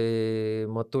žaidžiau tik tai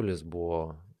Matulis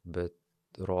buvo, bet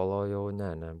rolo jau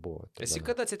nebuvo. Esi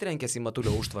kada atsitrenkęs į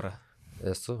Matulio užtvarą?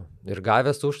 Esu. Ir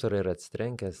gavęs užtvarą, ir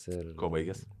atsitrenkęs. Ko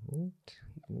baigęs?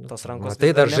 Tos rankos.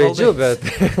 Tai dar žaidžiu, bet...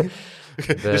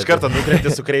 Iš karto nukrenti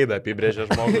su kreida, apibrėžia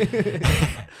žmogų.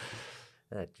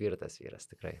 Tvirtas vyras,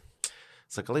 tikrai.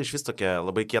 Sakalai iš vis tokia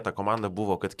labai kieta komanda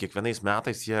buvo, kad kiekvienais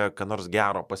metais jie ką nors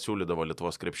gero pasiūlydavo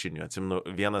Lietuvos krepšiniui. Atsimenu,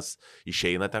 vienas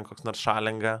išeina ten koks nors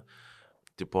Šalenga,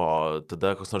 tipo,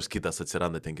 tada koks nors kitas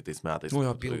atsiranda ten kitais metais.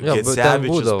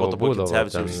 Gecevičius, po to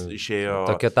Gecevičius išėjo.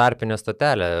 Tokia tarpinė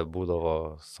stotelė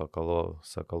būdavo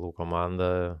Sakalų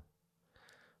komanda.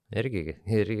 Irgi,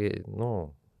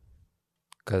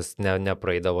 kas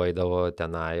nepraeidavo, eidavo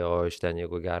tenai, o iš ten,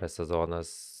 jeigu geras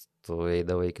sezonas, tu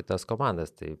eidavai į kitas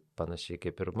komandas, tai panašiai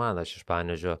kaip ir man, aš iš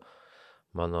Panežio,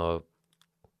 mano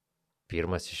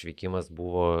pirmas išvykimas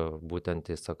buvo būtent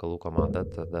į Sakalų komandą,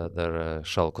 tada dar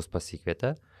Šalkus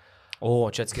pasikvietė. O,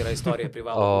 čia atskira istorija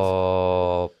privalo.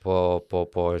 O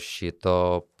po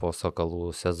šito, po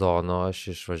Sakalų sezono aš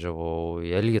išvažiavau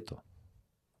į Alytų.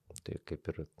 Tai kaip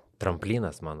ir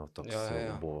tramplinas mano toks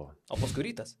buvo. O paskui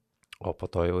Rytas? O po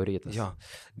to jau Rytas. Jo.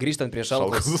 Grįžtant prie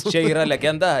Šalkus, čia yra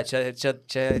legenda,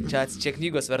 čia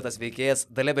knygos vertas veikėjas.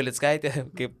 Dalia Belickaitė,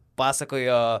 kaip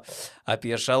pasakojo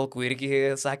apie Šalkų, irgi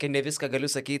sakė, ne viską galiu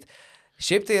sakyti.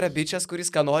 Šiaip tai yra bičias, kuris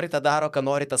ką nori, tą daro, ką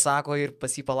nori, tą sako ir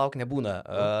pas jį palauk nebūna.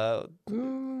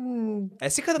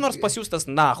 Esi kada nors pasiūstas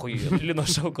nahui, Lino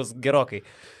Šalkus, gerokai?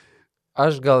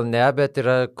 Aš gal ne, bet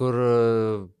yra kur...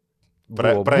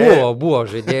 Buvo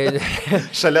žaidėjai.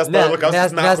 Šalia stalo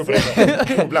Lukas nahui praeina.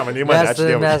 Problema, neįmanė, ačiū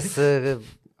Dievui. Mes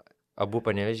abu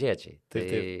panevėžiečiai. Tai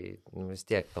vis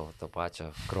tiek to pačio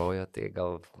kraujo, tai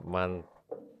gal man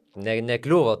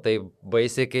nekliuvo tai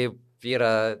baisiai, kaip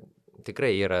yra,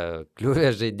 tikrai yra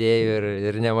kliuvę žaidėjų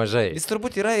ir nemažai. Jis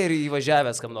turbūt yra ir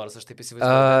įvažiavęs kam nors, aš taip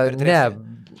įsivaizduoju.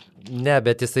 Ne,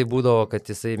 bet jisai būdavo, kad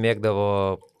jisai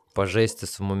mėgdavo pažaisti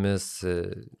su mumis,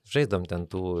 žaisdom ten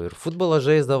tų ir futbolą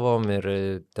žaisdavom ir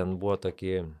ten buvo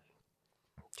tokį,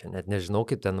 čia net nežinau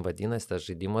kaip ten vadinasi tas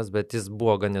žaidimas, bet jis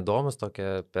buvo gan įdomus,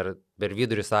 tokia per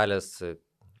vidurį salės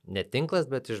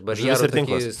netinklas, bet iš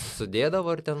barjerų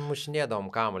sudėdavo ir ten mušinėdavom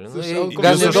kamuolį.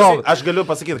 Aš galiu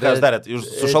pasakyti, ką jūs darėt, jūs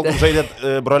su Šalkum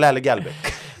žaidėt brolelį gelbė.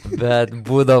 Bet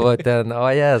būdavo ten, o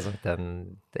Jezu,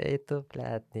 ten... Tai tu,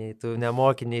 plėtniai, tu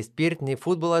nemoki nei spirti, nei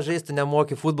futbolą žaisti, tu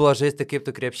nemoki futbolą žaisti, kaip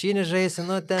tu krepšinį žaisi,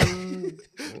 nu ten...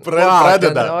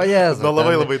 Pradeda, o Jezu. Nu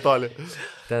labai toli.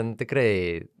 Ten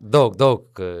tikrai daug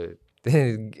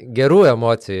Gerų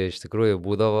emocijų iš tikrųjų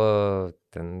būdavo,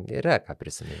 ten yra ką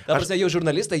prisiminti. Ta prasme, jau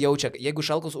žurnalistai jaučia, jeigu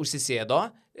Šalkus užsisėdo,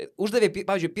 uždavė,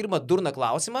 pavyzdžiui, pirmą durną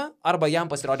klausimą, arba jam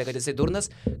pasirodė, kad jisai durnas,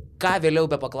 ką vėliau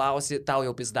be paklausi, tau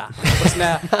jau pizda. Ta prasme,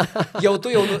 jau tu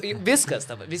jau, viskas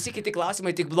tavo, visi kiti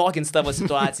klausimai tik blogins tavo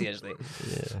situaciją, žinai.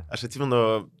 Aš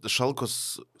atsimenu, Šalkus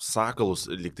Sakalus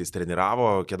lygtais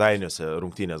treniravo, Kėdainiuose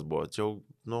rungtynės buvo. Čia jau,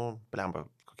 plemba,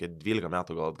 kokie 12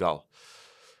 metų gal atgal.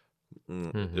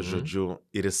 Žodžiu,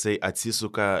 ir jisai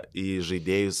atsisuka į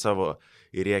žaidėjus savo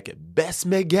ir rėkia,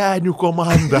 besmegenių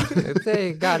komanda.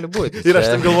 Tai gali būti. Ir aš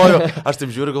taip galvoju, aš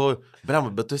taip žiūriu ir galvoju,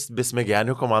 blema, bet tu esi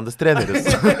besmegenių komandos treneris.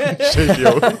 Šiaip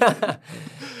jau.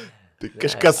 Tai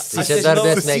kažkas Tai čia dar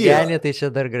besmegenį, tai čia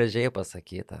dar gražiai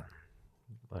pasakyta.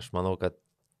 Aš manau, kad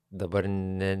dabar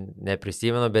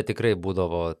neprisimenu, bet tikrai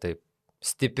būdavo taip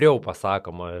stipriau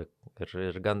pasakoma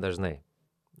ir gan dažnai.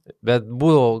 Bet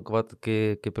buvo,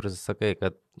 kaip ir sakai,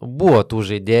 kad buvo tų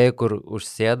žaidėjų, kur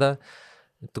užsėda,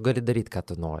 tu gali daryti, ką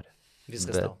tu nori.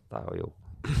 Viskas bet tau jau.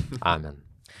 Amen.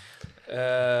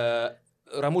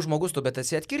 Ramus žmogus tu, bet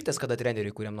esi atkirtęs kada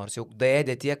treneriui kuriam nors, jau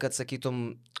daėdė tiek, kad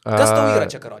sakytum, kas tau yra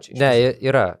čia karočiai? Ne,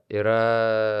 yra,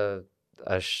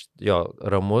 aš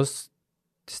ramus,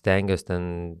 stengiuosi ten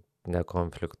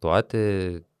nekonfliktuoti,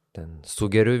 ten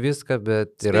sugeriu viską,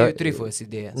 bet yra... Spėjau trifų esi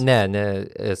idėjas. Ne,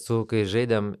 esu, kai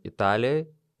žaidžiau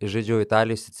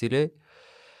Italijai, Sicilijai,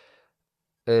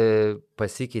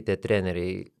 pasikeitė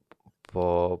treneriai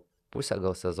po pusę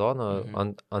gal sezono,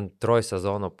 antroji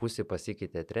sezono pusė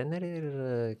pasikeitė treneriai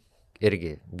ir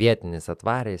irgi vietinis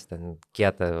atvarės, ten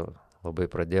kietą labai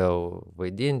pradėjau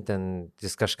vaidinti, ten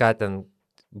jis kažką ten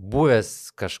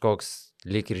buvęs kažkoks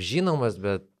lyg ir žinomas,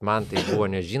 bet man tai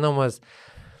buvo nežinomas.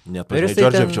 Net pažinai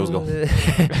Džordževičiaus gal.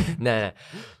 Ne.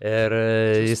 Ir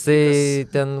jisai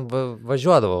ten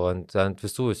važiuodavo ant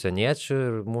visų užsieniečių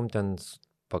ir mums ten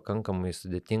pakankamai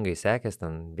sudėtingai sekės,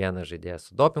 ten vienas žaidėjas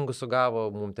su dopingu sugavo,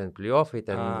 mums ten playoffai,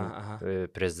 ten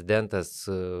prezidentas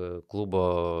klubo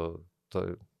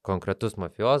konkretus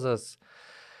mafiozas,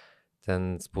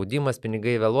 ten spaudimas,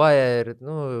 pinigai vėluoja ir,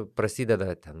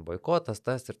 prasideda ten boikotas,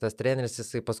 tas ir tas treneris,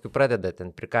 jisai paskui pradeda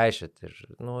ten prikaišyti ir,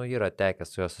 yra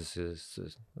tekęs su juo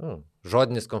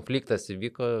žodinis konfliktas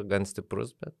įvyko, gan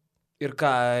stiprus, bet... Ir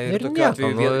ką, ir tokiu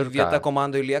atveju vieta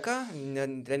komandai lieka,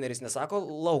 treneris nesako,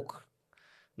 lauk.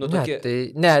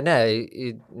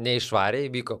 Neišvarė,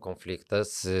 įvyko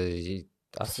konfliktas,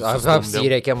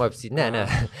 apsirėkėm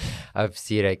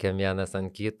vienas ant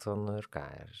kito, ir ką,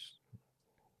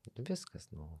 viskas,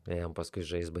 jam paskui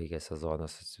žais baigė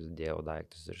sezonas, susidėjau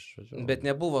daiktus ir išvažiavau. Bet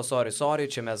nebuvo, sorry,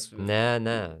 čia mes... Ne.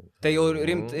 Tai jau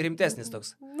rimtesnis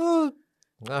toks.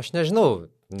 Aš nežinau,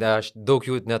 aš daug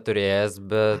jų neturėjęs,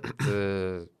 bet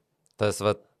tas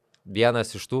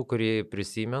vienas iš tų, kurį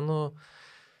prisimenu,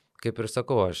 kaip ir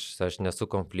sakau, aš nesu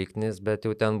konfliktinis, bet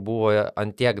jau ten buvo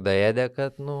antiek daėdė,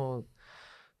 kad,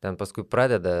 ten paskui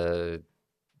pradeda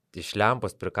iš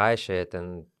lempos prikaišėja ten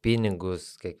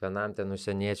pinigus, kiekvienam ten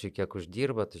užsieniečiui kiek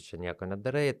uždirba, tu čia nieko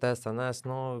nedarai, tas, anas,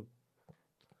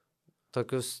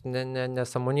 tokius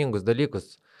nesąmoningus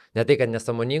dalykus. Ne tai, kad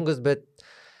nesąmoningus, bet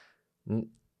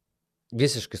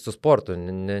visiškai su sportu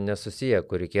nesusiję,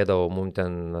 kur reikėdavo mums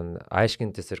ten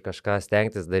aiškintis ir kažką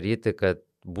stengtis daryti, kad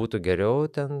būtų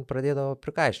geriau, ten pradėdavo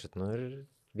prikaišyti. Ir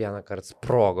vieną kartą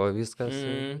sprogo viskas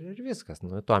ir viskas,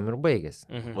 tuom ir baigėsi.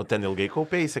 O ten ilgai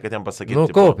kaupėsi, kad jam pasakyti?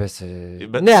 Kaupėsi.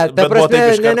 Ta prasme,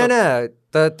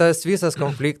 tas visas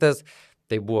konfliktas,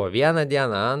 tai buvo vieną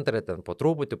dieną, antrą, ten po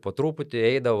truputį,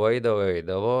 eidavo ir,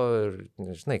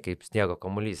 žinai, kaip sniego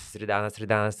kamuolys, ridenas,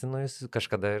 jis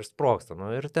kažkada ir sprogsta,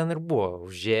 ir ten ir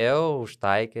buvo, užėjau,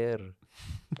 užtaikė ir...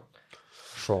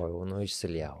 šojau,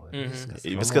 išsiliau.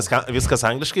 Viskas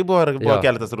angliškai buvo, ar buvo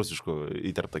keletas rusiškų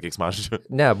įterpta keiksmažodžių?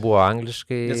 Ne, buvo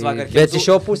angliškai, bet iš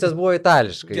jo pusės buvo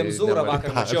itališkai. Kemzūrą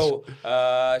vakar mačiau,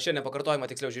 šiandien pakartojimą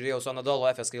tiksliau žiūrėjau su Anadolu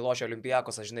Efes, kai lošia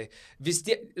Olympiakosą, žinai. Vis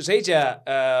tiek žaidžia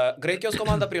Graikijos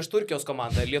komanda prieš Turkijos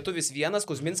komandą, lietuvis vienas,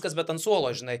 Kuzminskas, bet ant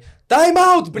suolo, žinai. Time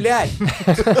out, blei!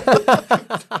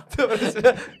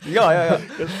 Jo.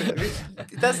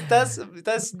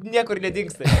 Tas niekur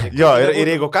nedingsta. Jo,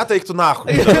 ir jeigu ką, tai eiktų nahu.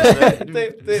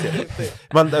 Taip.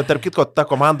 Man, tarp kitko, ta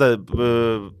komanda,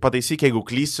 pataisyk, jeigu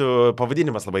klysiu,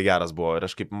 pavadinimas labai geras buvo. Ir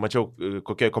aš kaip mačiau,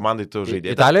 kokie komandai tu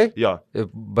žaidėjai. Italijai? Jo.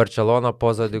 Barcelona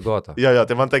Pozo di Goto. Jo,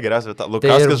 tai man tai geriausia.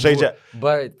 Lukauskas žaidžia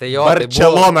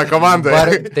Barcelona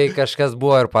komandoje. Tai kažkas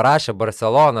buvo ir parašė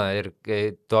Barcelona. Ir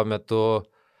tuo metu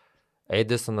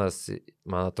Edisonas,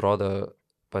 man atrodo,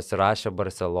 pasirašė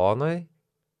Barcelonoj.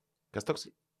 Kas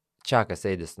toks? Čakas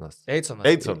Edisonas.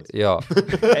 Eidsonas. Jo.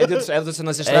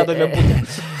 Edisonas išrado lemputę.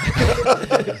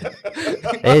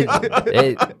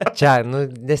 Čia,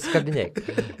 nesikabinėk.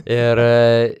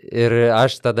 Ir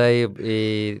aš tada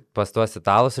pas tuos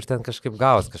italus ir ten kažkaip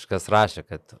gaus, kažkas rašė,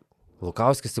 kad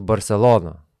Lukauskis į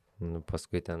Barceloną.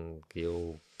 Paskui ten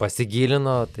jau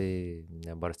pasigilino, tai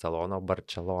ne Barcelona, o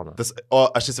Barcelona. O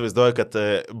aš įsivaizduoju, kad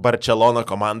Barcelona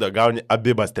komandoje gauni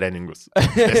Abibas treningus.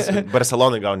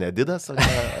 Barcelonai gauni Adidas, o ne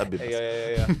Abibas.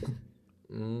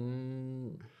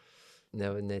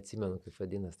 Neatsimenu, kaip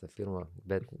vadinas ta firma,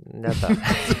 bet ne ta.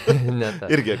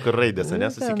 Irgi, kur raidės,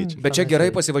 nesusikeičia. Bet čia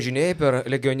gerai pasivažinėjai per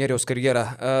legionieriaus karjerą.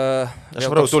 Aš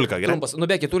varau Tuliką, gerai.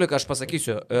 Nubėgi Tuliką, aš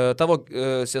pasakysiu. Tavo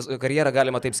karjerą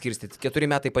galima taip skirstyti. 4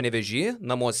 metai Panevėžy,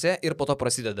 namuose ir po to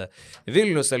prasideda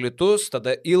Vilnius, Alytus,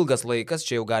 tada ilgas laikas,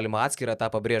 čia jau galima atskirą tą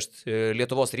pabrėžti,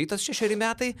 Lietuvos Rytas 6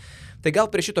 metai. Tai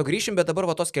gal prie šito grįšim, bet dabar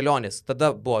va tos kelionės.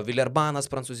 Tada buvo Villerbanas,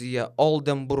 Prancūzija,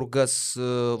 Oldenburgas,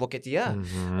 Vokietija.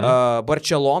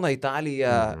 Barcelona,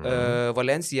 Italija,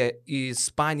 Valencija,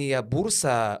 Ispanija,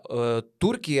 Bursa,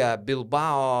 Turkija,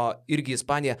 Bilbao, irgi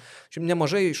Ispanija. Šiaip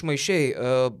nemažai išmaišiai.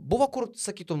 Buvo kur,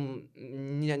 sakytum,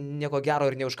 nieko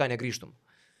gero ir ne už ką negrįžtum?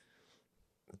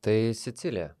 Tai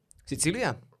Sicilija.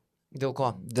 Sicilija? Dėl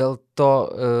ko? Dėl to,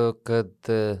 kad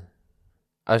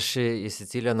aš į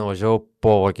Siciliją nuvažiavau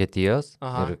po Vokietijos.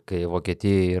 Aha. Ir kai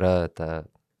Vokietija yra ta,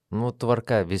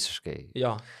 tvarka visiškai.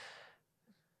 Jo.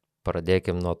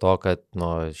 Pradėkim nuo to, kad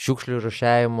nuo šiukšlių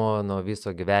rūšiavimo, nuo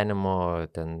viso gyvenimo,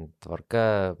 ten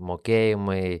tvarka,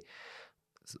 mokėjimai,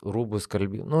 rūbų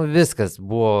skalbimo, viskas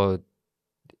buvo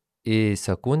į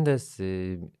sekundės,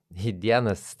 į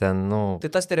dienas ten, Tai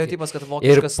tas stereotipas, kad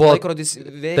vokiškas laikrodis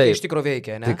veikia, iš tikro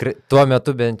veikia, ne? Tikrai, tuo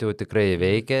metu bent jau tikrai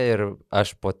veikia ir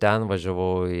aš po ten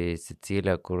važiavau į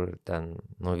Siciliją, kur ten,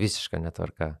 visiška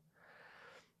netvarka.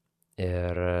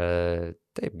 Ir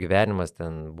taip, gyvenimas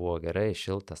ten buvo gerai,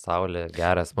 šilta, saulė,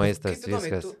 geras maistas, kaip įdomiai,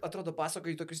 viskas. Tu atrodo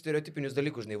pasakoji tokius stereotipinius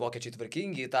dalykus, žinai, vokiečiai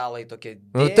tvarkingi, italai tokie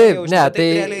Taip,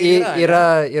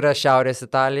 yra Šiaurės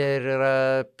Italija ir yra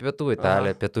Pietų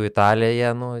Italija. Pietų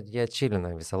Italija, jie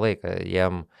čilina visą laiką,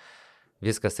 jiem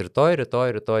viskas rytoj,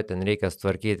 ten reikia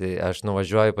sutvarkyti. Aš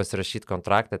nuvažiuoju pasirašyti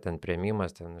kontraktą, ten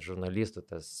priėmimas, ten žurnalistų,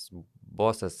 tas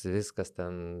bosas, viskas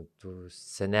ten, tų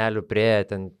senelių prieė,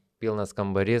 ten pilnas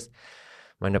kambarys.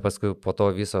 Mane paskui po to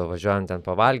viso važiuojam ten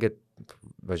pavalgyti,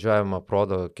 važiuojam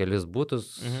aprodo kelis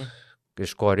būtus,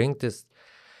 iš ko rinktis.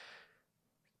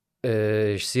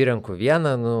 Išsirenku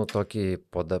vieną, tokį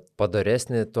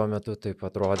padaresnį tuo metu, taip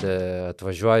atrodė,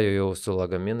 atvažiuoju jau su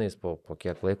lagaminais po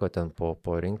kiek laiko ten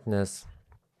po rinktinės.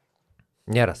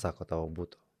 Nėra, sako, tavo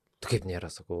būtų. Kaip nėra,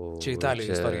 sakau. Čia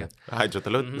Italija istorija. Čia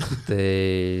toliau. Tai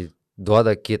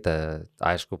duoda kitą.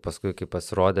 Aišku, paskui, kai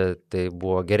pasirodė, tai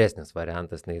buvo geresnis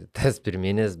variantas nei tas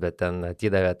pirminis, bet ten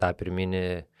atidavė tą pirminį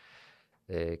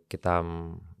kitam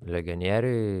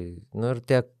legionieriui. Ir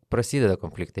tiek prasideda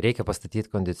konfliktai. Reikia pastatyti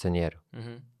kondicionierių.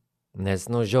 Nes,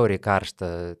 žiauriai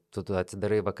karšta. Tu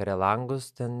atsidarai vakare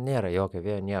langus, ten nėra jokio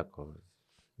vėjo, nieko.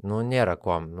 Nėra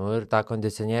kom. Ir tą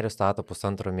kondicionierių stato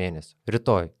 1,5 mėnesio.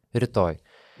 Rytoj.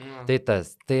 Tai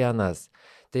tas, tai anas.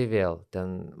 Tai vėl,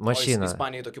 ten mašina. O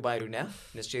Ispanijai tokių bairių, ne?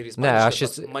 Nes čia ir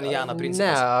Ispanijai Manjana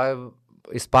principas.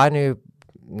 Ne, Ispanijai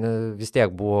vis tiek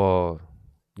buvo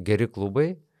geri klubai.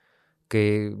 Kai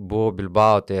buvo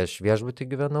Bilbao, tai aš viešbutį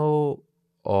gyvenau,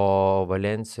 o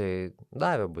Valencijai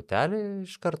davė butelį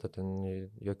iš karto, ten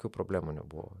jokių problemų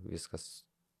nebuvo. Viskas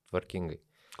tvarkingai.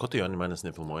 Ko tu Joni manęs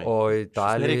nefilmuoji? O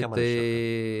Italijai,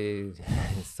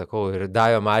 tai sakau, ir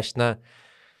davė mašiną.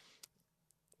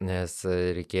 Nes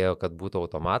reikėjo, kad būtų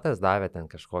automatas, davė ten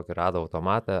kažkokį, rado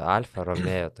automatą, Alfa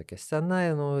Romeo, tokia sena,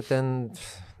 ten,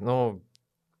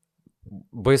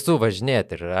 baisu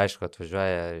važinėti ir aišku,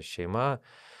 atvažiuoja šeima,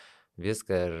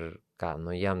 viską ir ką,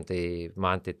 jiem tai,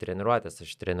 man tai treniruotės,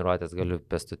 aš treniruotės galiu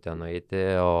pėstute nueiti,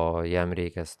 o jiem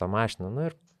reikia su tą mašiną,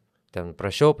 ir ten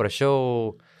prašiau,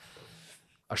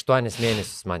 8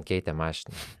 mėnesius man keitė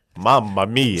mašiną. Mamma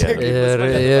mia!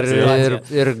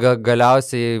 Ir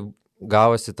galiausiai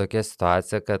gavosi tokia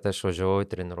situacija, kad aš važiavau į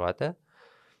treniruotę,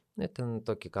 ten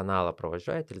tokį kanalą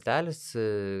pravažiuoja, tiltelis,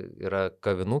 yra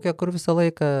kavinukė, kur visą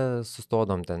laiką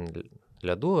sustodom ten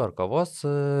ledų ar kavos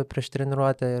prieš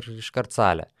treniruotę ir iškart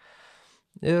salę.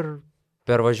 Ir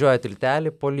pervažiuoja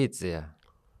tiltelį policija.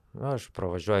 Aš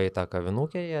pravažiuoju į tą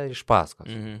kavinukę, jie iš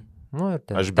paskos.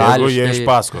 Aš bėgu, jie iš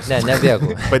paskos. Ne,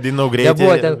 nebėgu. Padinau greitį.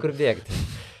 Nebuvo ten, kur bėgti.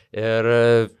 Ir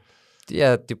jie,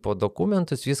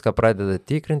 dokumentus, viską pradeda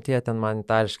tikrinti, jie ten man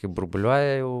itališkai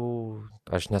burbuliuoja jau,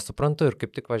 aš nesuprantu ir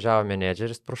kaip tik važiavo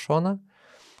menedžeris pro šoną,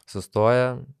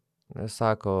 sustoja,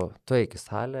 Sako, tu eik į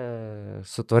salę,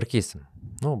 sutvarkysim.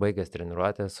 Nu, baigęs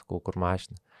treniruotės, kur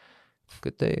mašiną.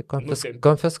 Tai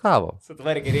konfiskavo.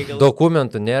 Sutvarkė reikalą.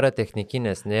 Dokumentų nėra,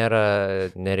 technikinės nėra,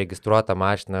 neregistruota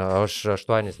mašina. Aš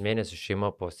 8 mėnesius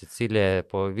šeima po Siciliją,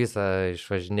 po visą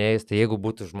išvažinėjus, tai jeigu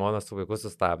būtų žmona su vaiku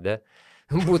sustabdė,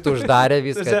 būtų uždarę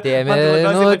viską, tėmė,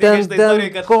 nu,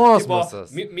 ten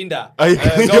kosmosas. Minda,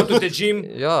 go to the gym.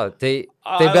 Jo, tai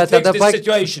bet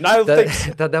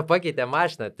tada pakeitė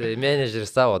mašiną, tai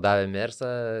menedžeris savo davė Mersą,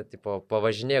 tipo,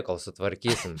 pavažinėjau, kol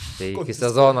sutvarkysim. Tai iki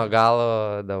sezono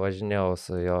galo davažinėjau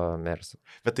su jo Mersu.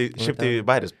 Bet tai šiaip tai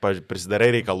Baris, prisidarai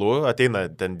reikalų, ateina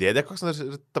ten dėdė koks nors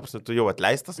ir, ta prasme, tu jau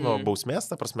atleistas nuo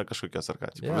bausmės, ta prasme, kažkokios ar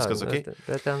ką. Viskas ok?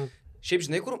 Bet ten... Šiaip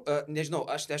žinai, kur, nežinau,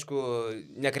 aš tai aišku,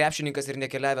 ne krepšininkas ir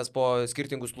nekeliavęs po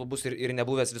skirtingus klubus ir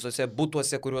nebuvęs visose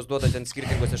butuose, kuriuos duoda ten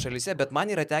skirtingose šalyse, bet man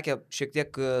yra tekę šiek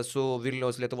tiek su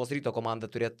Vilniaus Lietuvos Ryto komanda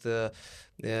turėti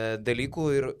dalykų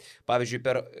ir, pavyzdžiui,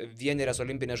 per vienerias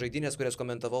olimpinės žaidynės, kurias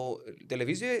komentavau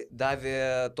televizijoje, davė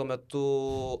tuo metu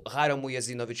Hario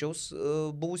Mujezinovičiaus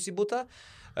buvusį butą,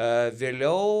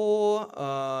 vėliau,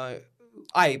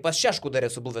 pas Šeškų dar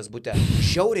esu buvęs bute,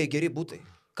 žiauriai geri butai.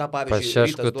 Ką, pavyzdžiui, pas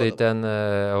Šeškų tai ten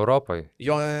Europai.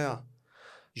 Jo.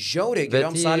 Žiauriai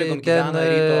geriom sąlygom gyvena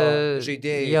Ryto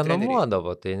žaidėjai. Jie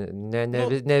nuomodavo, tai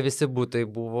ne visi būtai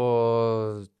buvo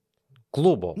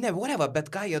klubo. Ne, whatever, bet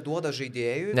ką jie duoda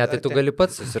žaidėjui. Ne, tai tu gali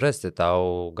pats susirasti,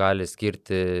 tau gali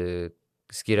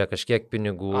skiria kažkiek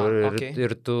pinigų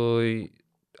ir tu,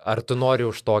 ar tu nori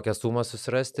už tokią sumą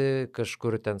susirasti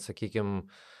kažkur ten, sakykime,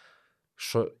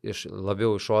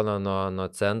 labiau iš šono nuo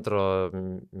centro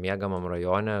miegamam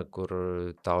rajone, kur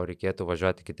tau reikėtų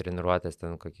važiuoti iki treniruotės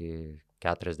ten kokį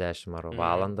 40 ar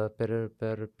valandą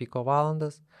per piko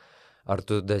valandas. Ar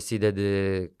tu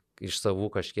dasidedi iš savų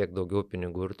kažkiek daugiau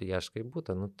pinigų ir tu ieškai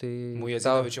būtą. Nu, tai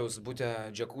Mujezinovičiaus būtė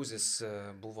džakuzis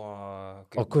buvo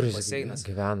kaip baseinas.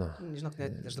 Gyveno. Žinok,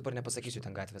 aš dabar nepasakysiu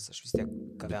ten gatvės, aš vis tiek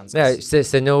Kavensas. Ne,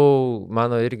 seniau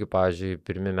mano irgi, pavyzdžiui,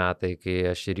 pirmi metai, kai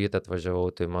aš į rytą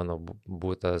atvažiavau, tai mano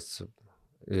būtas,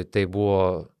 tai buvo,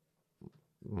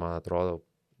 man atrodo,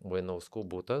 Vainauskų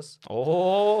būtas.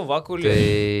 O, vakulė.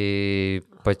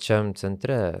 Tai pačiam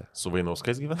centre. Su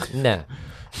Vainauskais gyvena? Ne.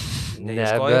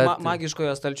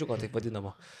 Magiškojo stalčiuko, taip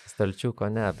vadinamo.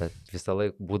 Stalčiuko ne, bet visą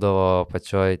laiką būdavo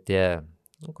pačioj tie,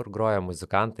 kur groja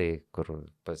muzikantai, kur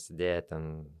pasidėję ten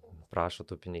prašo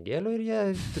tų pinigėlių ir jie,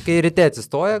 kai ryte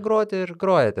atsistoja groti ir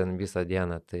groja ten visą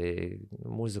dieną, tai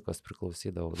muzikos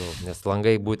priklausydavo daug, nes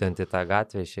langai būtent į tą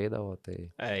gatvę išeidavo, tai...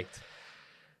 Eik.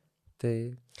 Tai...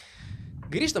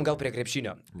 Grįžtam gal prie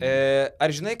krepšinio.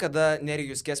 Ar žinai, kada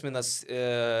Nerijus Kesminas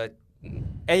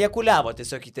ejakuliavo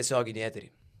tiesiog į tiesioginį eterį?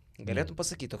 Galėtum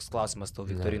pasakyti, toks klausimas tau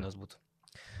Viktorinos būtų.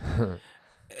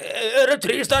 Ir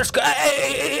 3 taškai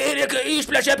ir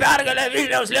išplečia pergalę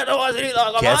Vilniaus Lietuvos Ryto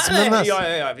komandai. Kesminas? Jo,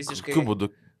 visiškai. Kokiu būdu?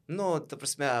 Nu, ta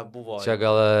prasme, buvo... Čia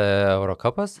gal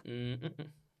Eurokapas?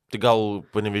 Tai gal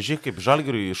Panevėžį kaip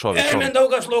Žalgiriui iššovė. Ir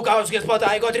Mindaugas Lukauskis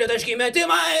pataiko 3-taškį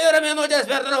metimą ir minutės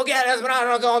per traukėlės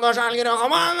prašo Kauno Žalgirio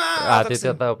komandą. Tai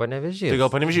tai tavo Panevėžys. Tai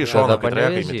gal Panevėžį iššovė, kai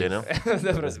trekai metė, ne?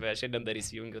 Ta prasme, šiandien dar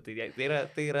įsijungiu, tai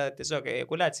yra tiesiog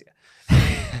ejakulacija.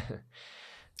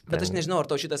 Bet aš nežinau,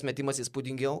 ar tau šitas metimas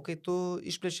įspūdingiau, kai tu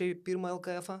išplėšiai pirmą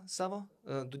LKF savo,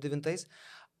 2-9,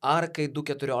 ar kai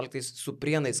 2-14 su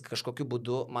Prienais kažkokiu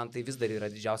būdu, man tai vis dar yra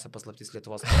didžiausia paslaptis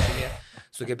Lietuvos krepšinyje,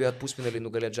 sugebėjot pusfinalį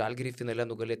nugalėti Žalgirį, finale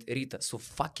nugalėti Rytą su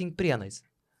fucking Prienais.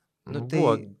 Nu, tai...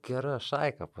 Buvo gera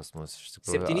šaika pas mus, iš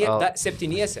tikrųjų. 7.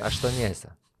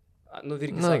 8. Nu,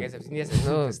 Virkis sakė 7.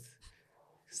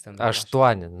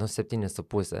 8,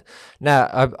 7,5. Ne,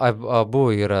 abu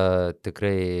yra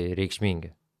tikrai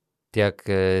reikšmingi. Tiek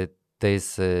tais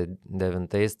 9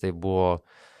 tai buvo,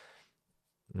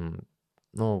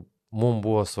 mums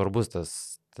buvo svarbus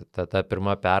ta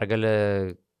pirma pergalė,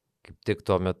 kaip tik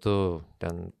tuo metu,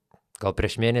 ten, gal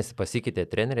prieš mėnesį pasikeitė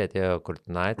treneriai, atėjo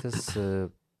Kurtinaitis,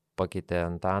 pakeitė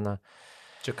Antaną.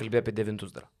 Čia kalbėjo apie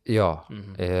 9 dar. Jo,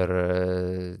 ir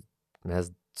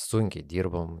mes sunkiai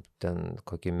dirbom, ten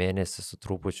kokį mėnesį su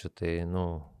trupučiu, tai,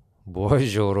 buvo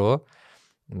žiauru,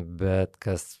 bet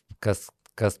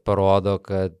kas parodo,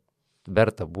 kad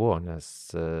verta buvo, nes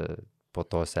po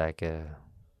to sekė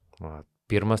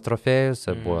pirmas trofėjus,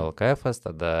 buvo LKF'as,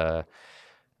 tada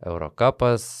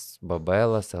Eurokapas,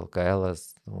 BBL'as, LKL'as,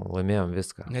 laimėjom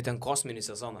viską. Net ten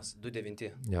kosminis sezonas, 2-9.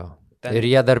 Jo. Ir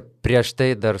jie dar prieš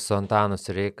tai dar su Antanu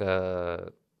Sireika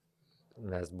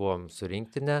mes buvom su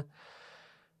rinktinė.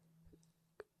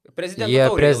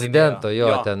 Prezidento, jo,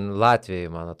 ten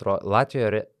Latvijai, man atrodo.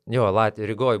 Latvijoje,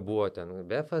 Rygoj buvo ten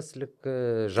Befas,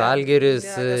 Žalgiris,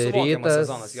 Rytas,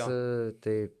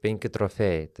 tai 5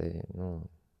 trofėjai. Tai,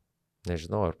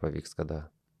 nežinau, ar pavyks kada.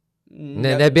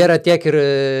 Nebėra tiek ir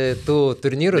tų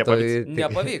turnyrų.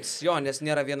 Nepavyks, jo, nes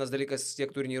nėra vienas dalykas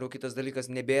tiek turnyrų, kitas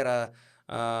dalykas nebėra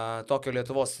tokio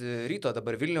Lietuvos ryto,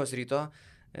 dabar Vilniaus ryto.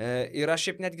 Ir aš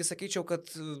šiaip netgi sakyčiau, kad,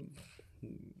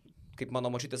 kaip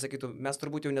mano močiutė sakytų, mes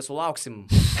turbūt jau nesulauksim,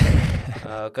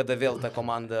 kada vėl ta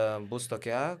komanda bus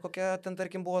tokia, kokia ten,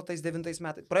 tarkim, buvo tais 9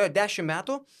 metais. Praėjo 10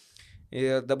 metų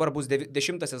ir dabar bus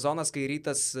 10 sezonas, kai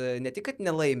Rytas ne tik, kad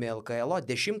nelaimė LKL,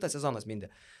 10 sezonas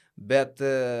mindė, bet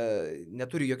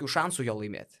neturi jokių šansų jo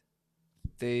laimėti.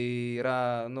 Tai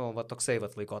yra, va toksai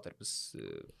laikotarpis.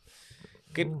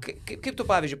 Kaip tu,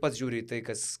 pavyzdžiui, pats žiūri į tai,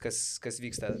 kas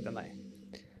vyksta tenai?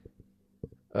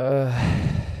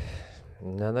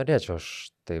 Nenorėčiau aš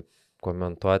taip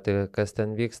komentuoti, kas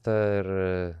ten vyksta ir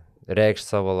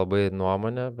reikšti savo labai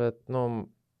nuomonę, bet,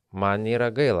 man yra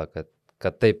gaila,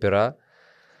 kad taip yra.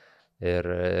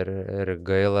 Ir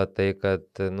gaila tai, kad,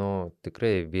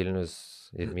 tikrai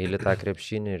Vilnius ir myli tą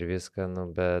krepšinį ir viską,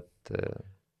 bet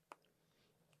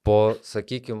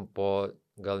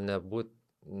gal ne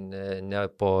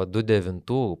po 2-9,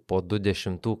 po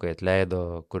 2-10, kai atleido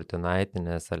Kurtinaitį,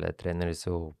 nes treneris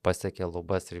jau pasiekė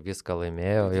lubas ir viską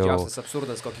laimėjo. Didžiausias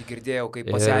absurdas, kokį girdėjau, kaip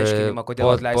pasiaiškinimą,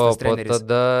 kodėl atleistas treneris. Po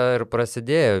tada ir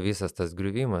prasidėjo visas tas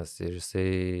griuvimas ir jisai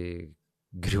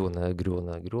griūna.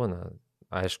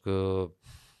 Aišku,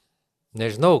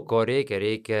 nežinau, ko reikia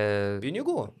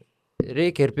pinigų.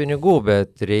 Reikia ir pinigų,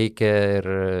 bet reikia ir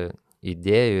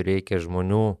idėjų, reikia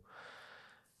žmonių,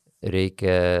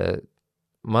 reikia,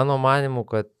 mano manimu,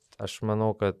 aš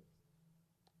manau, kad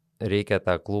reikia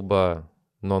tą klubą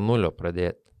nuo nulio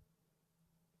pradėti,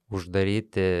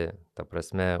 uždaryti, ta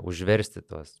prasme, užversti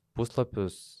tuos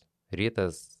puslapius,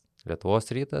 Lietuvos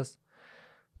rytas,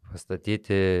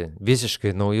 pastatyti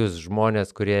visiškai naujus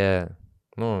žmonės, kurie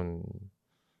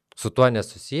su tuo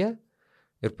nesusiję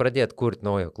ir pradėti kurti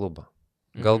naują klubą.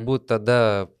 Galbūt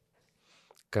tada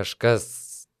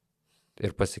kažkas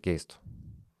ir pasikeistų.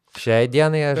 Šiai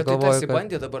dienai aš galvoju, bet tai tarsi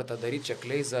bandė dabar tą daryti, čia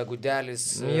Kleiza,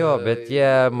 Gudelis. Jo, bet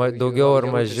jie daugiau ar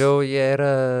mažiau jie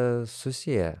yra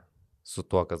susiję su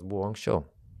tuo, kas buvo anksčiau.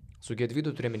 Su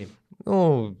Gedvydu turėminį?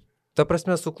 Ta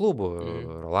prasme su klubu.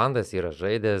 Rolandas yra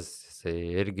žaidęs, jisai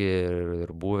irgi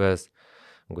ir buvęs.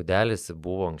 Gudelis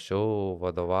buvo anksčiau,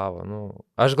 vadovavo.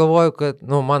 Aš galvoju, kad,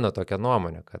 mano tokia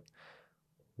nuomonė, kad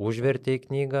užvertėjai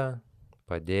knygą,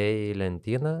 padėjai į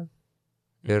lentyną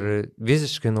ir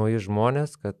visiškai nauji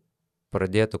žmonės, kad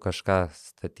pradėtų kažką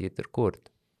statyti ir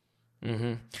kurti.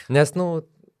 Nes,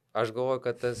 aš galvoju,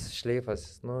 kad tas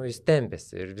šleifas, jis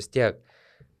tempėsi ir vis tiek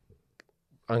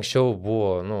anksčiau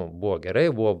buvo gerai,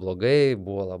 buvo blogai,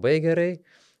 buvo labai gerai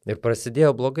ir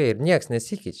prasidėjo blogai ir nieks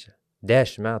nesikeičia.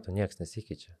 10 metų nieks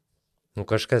nesikeičia.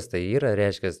 Kažkas tai yra,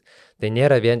 reiškia, tai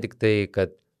nėra vien tik tai,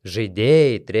 kad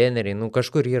žaidėjai, treneriai,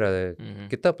 kažkur yra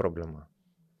kita problema.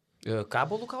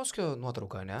 Kabo Lukauskio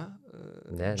nuotrauka, ne?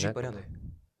 Ne. Džiparenai.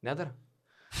 Ne dar?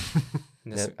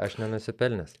 Aš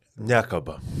nenusipelnęs.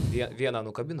 Nekaba. Vieną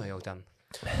nukabino jau ten.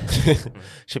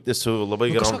 Šiaip tiesiu labai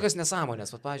gerai. Kažkokias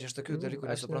nesąmonės, pavyzdžiui, aš tokių dalykų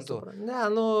nesuprantu.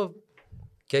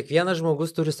 Kiekvienas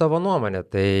žmogus turi savo nuomonę,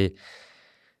 tai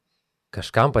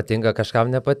kažkam patinka, kažkam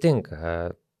nepatinka.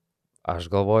 Aš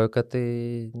galvoju, kad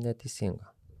tai neteisinga.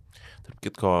 Tarp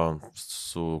kitko,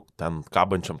 su ten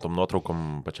kabančiam tom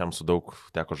nuotraukom pačiam su daug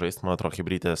teko žaisti, man atrodo,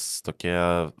 hibrytės tokie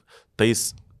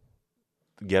tais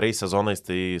gerais sezonais,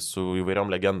 tai su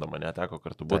įvairiom legendom neteko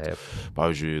kartu būti.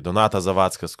 Pavyzdžiui, Donatas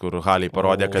Zavackas, kur Haliai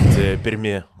parodė, kad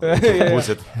pirmi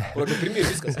būsit. Pirmi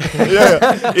viskas.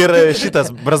 Ir šitas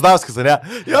Brazdavskis, ne?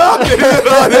 Jo,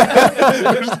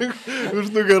 už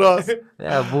nugaros.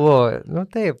 Ne, buvo,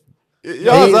 taip.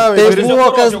 Jo, tai buvo,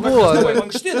 kas buvo.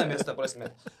 Mankštinamės, ta prasme.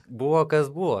 Buvo,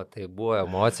 kas buvo. Tai buvo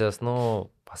emocijos,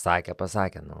 pasakė,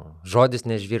 žodis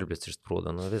nežvirblis išsprūdo,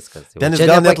 viskas. Ten jis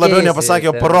gal net labiau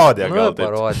nepasakė, parodė.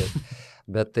 Parodė.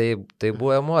 Bet tai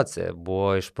buvo emocija,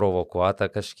 buvo išprovokuota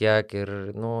kažkiek ir,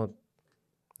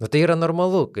 tai yra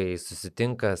normalu, kai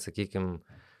susitinka, sakykime,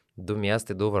 2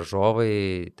 miestai, 2 varžovai,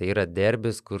 tai yra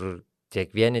derbis, kur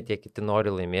tiek vieni, tiek kiti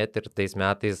nori laimėti ir tais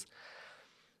metais,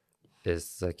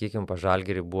 sakykime,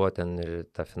 Žalgiriui buvo ten ir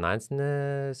ta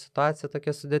finansinė situacija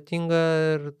tokia sudėtinga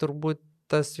ir turbūt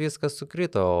tas viskas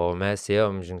sukrito, o mes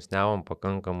ėjom, žingsniavom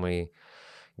pakankamai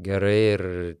gerai ir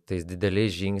tais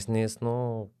dideliais žingsniais,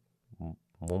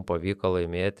 mums pavyko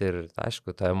laimėti ir,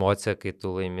 aišku, ta emocija, kai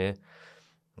tu laimi,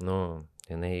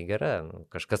 jinai gera,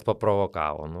 kažkas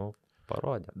paprovokavo,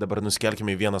 parodė. Dabar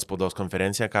nuskelkime į vieną spaudos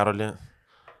konferenciją, Karoli.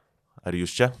 Ar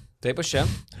jūs čia? Taip, aš čia.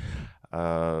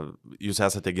 Jūs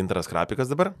esate Gintaras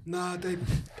Krapikas dabar? Na, taip.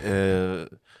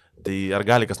 Tai ar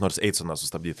gali kas nors Eitsoną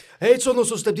sustabdyti? Eidsonų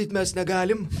sustabdyti mes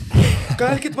negalim.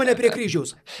 Kalkit mane prie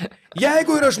kryžiaus.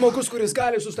 Jeigu yra žmogus, kuris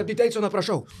gali sustabdyti Eidsoną,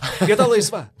 prašau. Vieta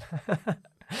laisva.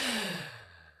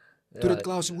 Turit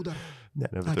klausimų dar? Ne,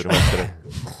 nebeturim.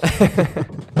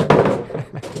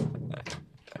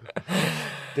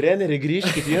 Treneri,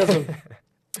 grįžkit, Jėzau.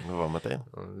 Va, matai.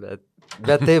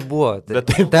 Bet tai buvo. Ta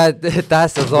Buvo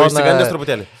išsigandęs sezona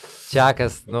truputėlį.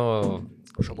 Čekas,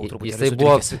 jisai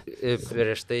buvo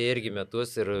prieš tai irgi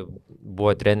metus ir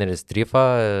buvo treneris Trifa.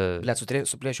 Blet,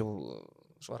 suplėšiau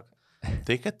švarką.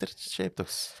 Tai kad ir šiaip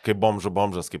toks, kaip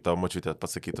bomžas, kaip tavo močiutė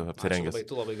pasakytų, apsirengęs.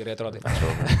 Tu labai gerai atrodai.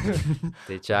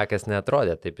 Tai Čekas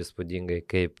neatrodė taip įspūdingai,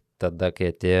 kaip tada, kai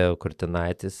atėjo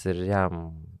Kurtinaitis ir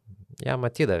jam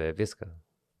atidavė viską.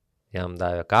 Jam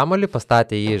davė kamuolį,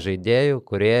 pastatė jį žaidėjų,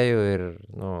 kūrėjų ir,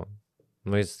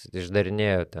 jis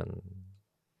išdarinėjo ten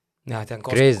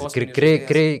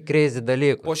crazy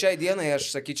dalykų. Po šiai dienai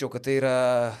aš sakyčiau, kad tai yra,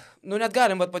 net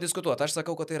galim padiskutuoti, aš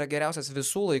sakau, kad tai yra geriausias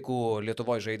visų laikų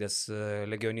Lietuvoje žaidęs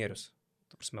legionierius.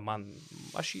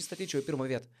 Aš jį statyčiau į pirmą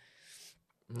vietą.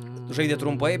 Žaidė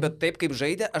trumpai, bet taip kaip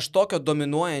žaidė, aš tokio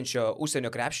dominuojančio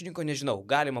užsienio krepšininko nežinau.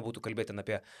 Galima būtų kalbėti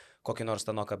apie kokį nors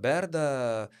Tanoką Berdą,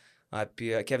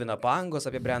 apie Keviną Pangos,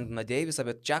 apie Brandoną Deivisą,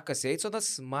 bet Čekas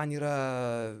Eidsonas man yra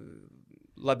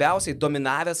labiausiai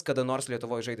dominavęs kada nors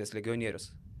Lietuvoje žaidęs legionierius.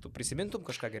 Tu prisimintum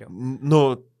kažką geriau?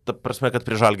 Ta prasme, kad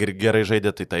prie Žalgirį gerai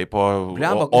žaidė, tai taip, o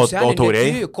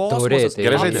tauriai? Kosmosas,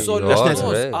 gerai žaidė.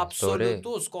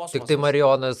 Absoliutus kosmosas. Tik tai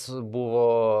Marijonas buvo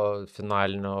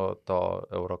finalinio to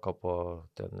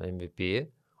Eurokapo MVP.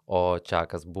 O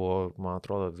Čekas buvo, man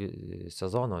atrodo,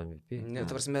 sezono MVP. Ne,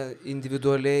 ta prasme,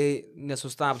 individualiai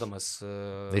nesustabdomas.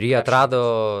 Ir jį atrado,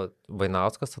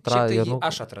 Vainauskas atrado. Šiaip tai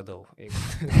aš atradau.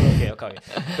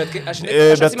 Bet aš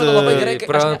atsimenu labai gerai.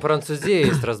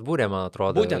 Prancūzijai, Strasbūrė, man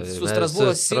atrodo. Būtent, su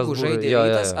Strasbūro Sigu žaidė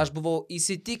Rytas. Aš buvau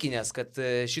įsitikinęs, kad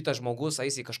šitas žmogus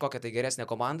eis į kažkokią tai geresnę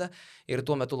komandą ir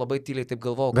tuo metu labai tyliai taip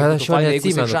galvojau, kad būtų fainai,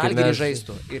 jeigu jis Žalgirį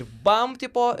žaistų. Ir bam,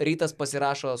 tipo, Rytas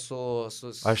pasirašo su...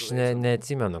 Aš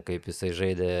neatsimenu, kaip jisai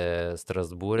žaidė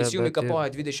Strasbūrė. Jis jų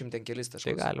įkapojo 20 kelis taškus.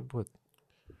 Tai gali būti.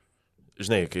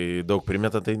 Žinai, kai daug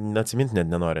primeta, tai neatsiminti net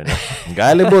nenori, ne?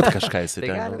 Gali būti kažką jisai.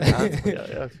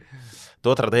 Tu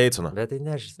atradai Eidsoną. Bet tai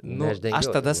neždengiau. Aš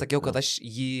tada sakiau, kad aš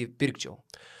jį pirkčiau.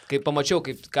 Kai pamačiau,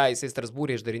 ką jisai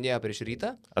Strasbūrė išdarinėjo prieš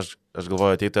Rytą. Aš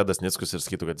galvoju, ateitų Edas Nickus ir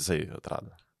sakytų, kad jisai atrado.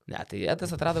 Ne, tai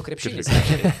Edas atrado krepšinį.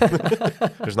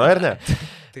 Žinau ar ne?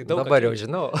 Tai dabar jau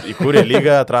žinau. Įkūrė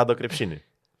lygą, atrado krepšinį.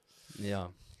 Jo.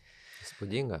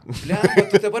 Įspūdinga.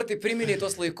 Tu dabar tai priminėjai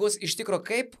tuos laikus, iš tikro,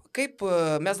 kaip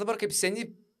mes dabar kaip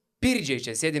seni pirdžiai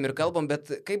čia sėdim ir kalbam, bet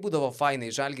kaip būdavo fainai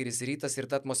Žalgiris Rytas ir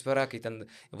ta atmosfera, kai ten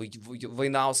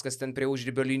Vainauskas ten prie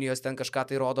užribio linijos ten kažką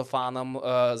tai rodo fanam,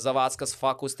 Zavackas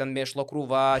fakus ten mėšlo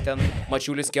krūva, ten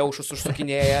Mačiulis kiaušus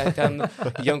užsukinėja, ten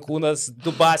Jankūnas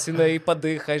dubasina į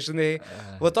padaichą, žinai.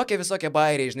 Va tokie visokie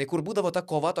bairiai, žinai, kur būdavo ta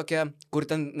kova tokia, kur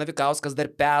ten Navikauskas dar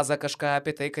peza kažką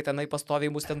apie tai, kad tenai pastoviai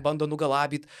mus ten bando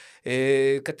nugalabyti,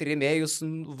 kad rėmėjus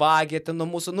vagė ten nuo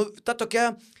mūsų. Ta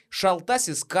tokia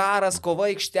šaltasis karas, kova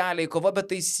aikšteliai, kova be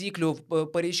taisyklių,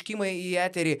 pareiškimai į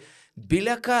eterį,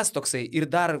 bilekas toksai ir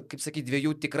dar, kaip sakyti,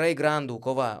 dviejų tikrai grandų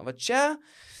kova. Va čia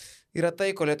yra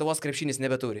tai, ko Lietuvos krepšinis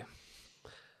nebeturi.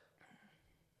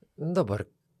 Dabar,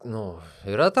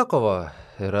 yra ta kova,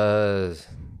 yra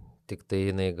tik tai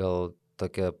jinai gal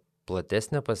tokia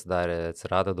platesnė pasidarė,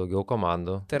 atsirado daugiau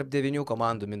komandų. Tarp 9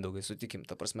 komandų, Mindaugai, sutikim,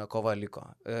 ta prasme, kova liko.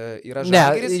 Yra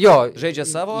Žalgiris, žaidžia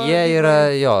savo. Jie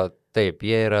yra, taip,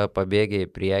 jie yra pabėgę į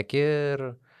priekį ir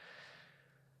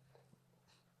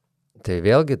tai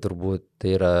vėlgi turbūt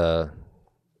tai yra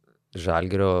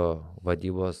Žalgirio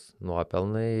vadybos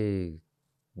nuopelnai,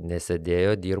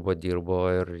 nesėdėjo, dirbo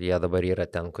ir jie dabar yra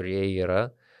ten, kur jie yra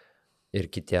ir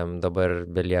kitiem dabar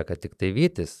belieka tik tai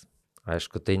vytis.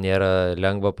 Aišku, tai nėra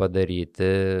lengva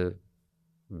padaryti,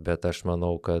 bet aš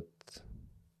manau, kad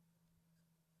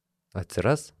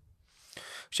atsiras.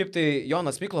 Šiaip tai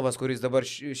Jonas Miklovas, kuris dabar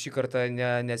šį kartą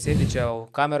nesėdi čia,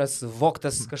 kameras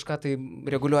voktas kažką tai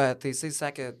reguliuoja, tai jisai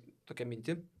sakė tokią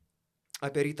mintį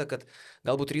apie Rytą, kad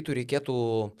galbūt Rytui reikėtų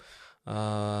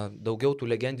daugiau tų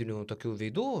legendinių tokių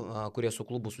veidų, kurie su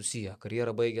klubu susiję.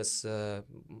 Karjerą baigęs,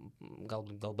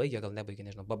 gal baigė, gal nebaigė,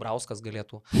 nežinau, Babrauskas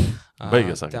galėtų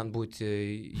ten būti,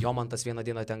 Jomantas vieną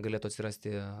dieną ten galėtų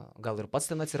atsirasti, gal ir pats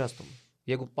ten atsirastum.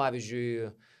 Jeigu, pavyzdžiui,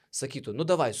 sakytų,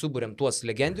 davai, suburiam tuos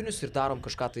legendinius ir darom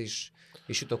kažką tai iš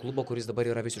šito klubo, kuris dabar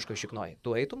yra visiškai šiknoj.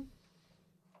 Tu eitum?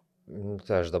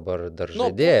 Tai aš dabar dar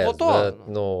žaidėjas, bet,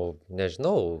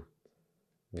 nežinau,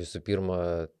 visų pirma,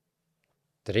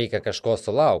 reikia kažko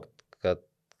sulaukti, kad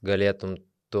galėtum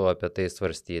tu apie tai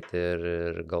svarstyti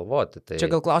ir galvoti. Tai... Čia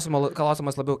gal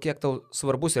klausimas labiau, kiek tau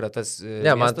svarbus yra tas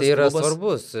Ne, man tai yra klubas?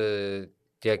 svarbus.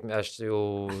 Tiek aš jau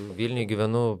Vilniuje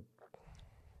gyvenu,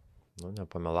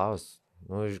 nepamelaus,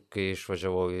 kai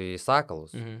išvažiavau į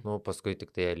Sakalus. Paskui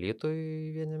tik tai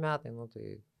Alytui 1 metai,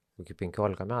 tai kokį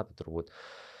 15 metų turbūt.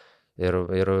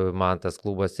 Ir man tas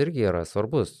klubas irgi yra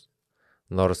svarbus.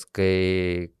 Nors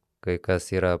kai kas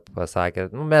yra pasakę,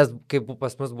 mes kaip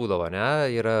pas mus būdavo,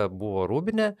 buvo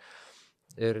Rūbinė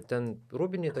ir ten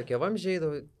Rūbiniai tokie vamzdžiai,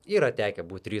 yra tekę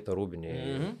būti Ryto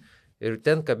Rūbiniai. Ir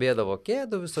ten kabėdavo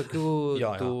kėdų visokių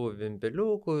tų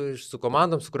vimpeliukų, su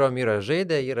komandom, su kuriuom yra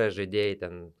žaidėjai,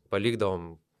 ten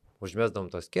palikdavom,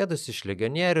 užmesdavom tos kėdus iš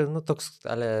legionierių, toks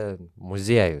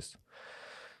muziejus.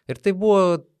 Ir tai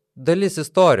buvo dalis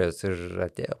istorijos ir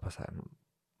atėjo pasakė,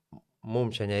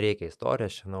 mums čia nereikia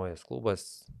istorijos, čia naujas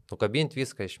klubas, nukabinti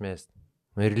viską išmesti.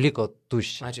 Ir liko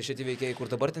tuščia. Čia šitie veikėjai, kur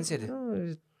dabar ten sėdi?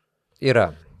 Yra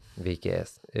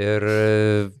veikėjas.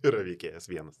 Yra veikėjas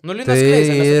vienas. Linas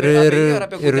Kleisa, mes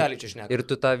apie Gudelį čia šnekame. Ir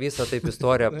tu tą visą taip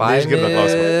istoriją paimi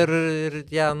ir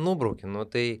ją nubrauki.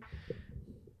 Tai,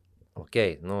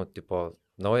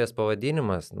 naujas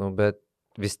pavadinimas, bet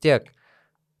vis tiek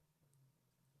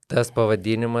tas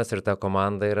pavadinimas ir ta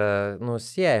komanda yra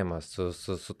siejamas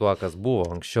su tuo, kas buvo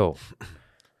anksčiau.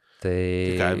 Tai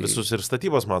ką, visus ir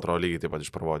statybos, man atrodo, lygiai taip pat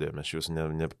išparodė, mes jūs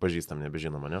nepažįstam,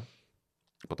 nebežinom, ne?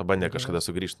 Po to bandė kažkada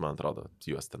sugrįžti, man atrodo,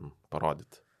 juos ten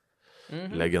parodyti.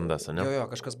 Legendas, ne? Jo,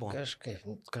 kažkas buvo.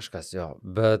 Kažkas, jo.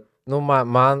 Bet,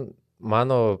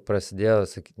 mano prasidėjo,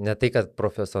 ne tai, kad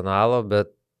profesionalo,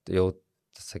 bet jau,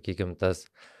 sakykime, tas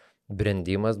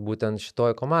brendimas būtent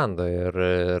šitoj komandoje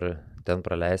ir ten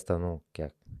praleista,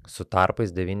 kiek, su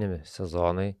tarpais 9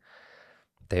 sezonai,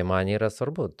 tai man yra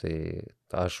svarbu, tai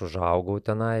aš užaugau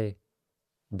tenai,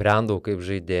 brendau kaip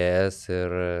žaidėjas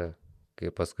ir kai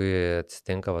paskui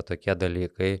atsitinka tokie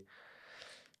dalykai,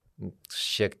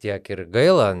 šiek tiek ir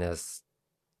gaila, nes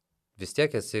vis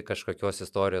tiek esi kažkokios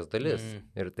istorijos dalis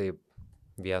ir taip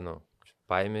vienu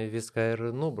paimi viską ir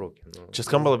nubrauki. Čia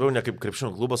skamba labiau ne kaip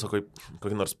krepšinio klubas, o kaip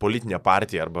kokia nors politinė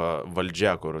partija arba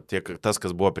valdžia, kur tiek tas,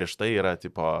 kas buvo prieš tai, yra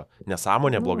tipo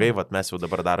nesąmonė, blogai, mes jau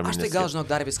dabar darome. Aš tai gal,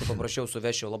 dar viską paprašiau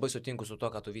suvešiau, labai sutinku su to,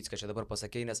 ką tu Vycka čia dabar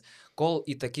pasakei, nes kol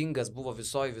įtakingas buvo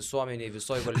visoji visuomeniai,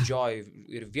 visoji valdžioj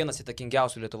ir vienas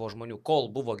įtakingiausių Lietuvos žmonių,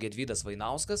 kol buvo Gedvydas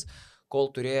Vainauskas,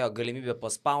 kol turėjo galimybę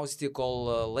paspausti,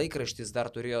 kol laikraštis dar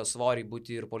turėjo svorį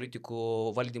būti ir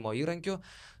politikų valdymo įrankiu,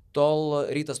 tol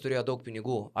Rytas turėjo daug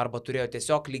pinigų, arba turėjo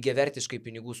tiesiog lygiavertiškai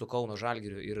pinigų su Kauno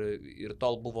Žalgiriu ir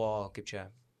tol buvo, kaip čia,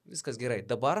 viskas gerai.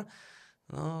 Dabar,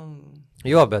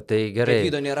 jo, bet tai gerai.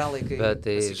 Gedvydo nėra laikai. Bet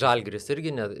tai Žalgiris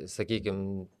irgi,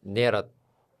 sakykime, nėra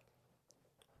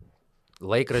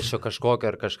laikraščio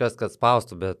kažkokio ar kažkas, kad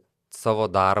spaustų, bet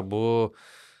savo darbų,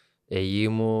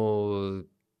 ėjimų,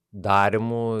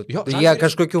 darimų, jie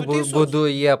kažkokiu būdu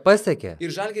jie pasiekė.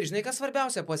 Ir Žalgiris, žinai, kas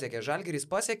svarbiausia pasiekė? Žalgiris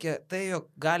pasiekė, tai jo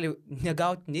gali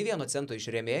negauti nei 1 cento iš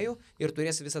rėmėjų ir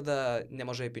turės visada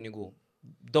nemažai pinigų.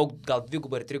 Daug, gal 2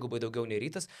 ar 3 daugiau nei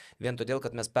Rytas, vien todėl,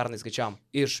 kad mes pernai skaičiavom,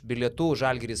 iš bilietų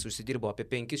Žalgiris užsidirbo apie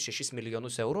 5-6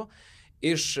 milijonus eurų,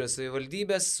 iš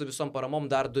savivaldybės su visom paramom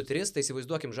dar 2-3, tai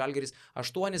įsivaizduokim, Žalgiris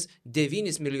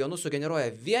 8-9 milijonus sugeneruoja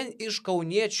vien iš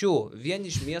kauniečių, vien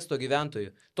iš miesto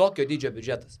gyventojų. Tokio dydžio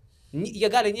biudžetas. Jie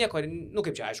gali nieko,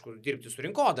 kaip čia aišku, dirbti su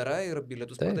rinkodara ir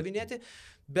bilietus pardavinėti,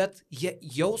 bet jie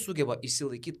jau sugeba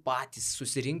įsilaikyti patys,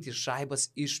 susirinkti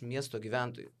šaibas iš miesto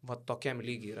gyventojų. Va tokiam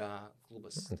lygiai yra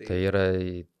klubas. Tai yra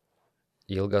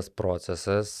ilgas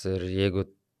procesas ir jeigu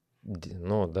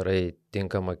darai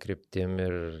tinkamą kryptim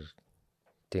ir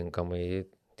tinkamai,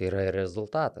 tai yra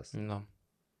rezultatas.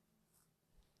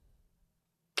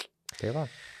 Tai va.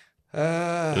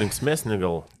 Linksmesnį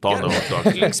gal toną.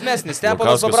 Linksmesnis,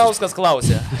 Steponas Babrauskas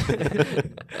klausė.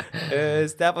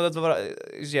 Steponas Babrauskas,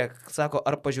 žiūrėk, sako,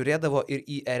 ar pažiūrėdavo ir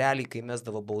į erelį, kai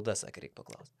mesdavo baudas, sakė, reikia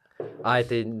paklausti. Ai,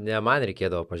 tai ne man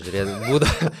reikėdavo pažiūrėti.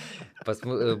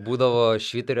 Būdavo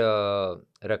Švyturio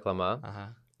reklama.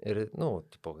 Aha. Ir,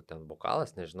 ten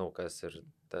bokalas, nežinau kas, ir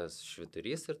tas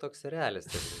švyturys ir toks erelis.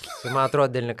 Tai, man atrodo,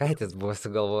 Delnikaitis buvo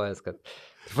sugalvojęs, kad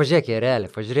pažiūrėk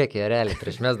į erelį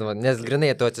prieš mesdama, nes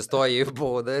grinai tu atsistoji į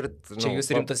baudą ir... Čia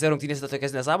jūs rimtose rungtynėse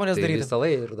tokias nesąmonės tai daryti? Visą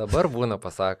laiką ir dabar būna,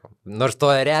 pasakom. Nors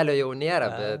to erelio jau nėra,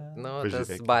 bet,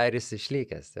 tas bairis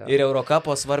išlykęs. Jo. Ir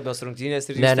Eurokapo svarbios rungtynės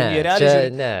ir jūs ten į erelį?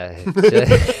 Ne.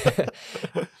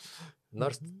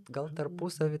 Nors gal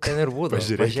tarpusavį ten ir būdavo.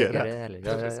 Pažiūrėk erelį.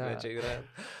 Čia yra...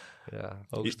 Ja.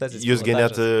 Jūsgi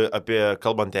net apie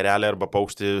kalbant erelį arba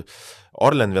paukštį,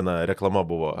 Orlen viena reklama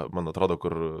buvo, man atrodo,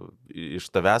 kur iš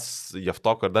tavęs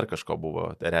Jeftoko ar dar kažko buvo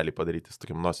erelį padaryti, su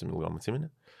tokiam nosim ilgom, atsimeni?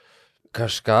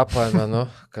 Kažką pamenu,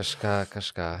 kažką.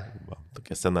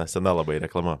 Tokia sena labai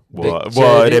reklama. Buvo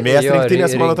rėmėjas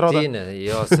rinktinės, man atrodo.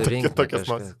 Jo, surinkti.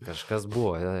 Kažkas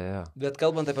buvo, jo. Bet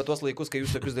kalbant apie tuos laikus, kai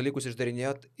jūs tokius dalykus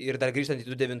išdarinėjot ir dar grįžtant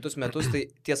į 2009 metus, tai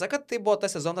tiesa, kad tai buvo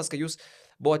tas sezonas, kai jūs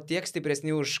buvo tiek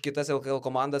stipresni už kitas LKL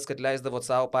komandas, kad leisdavot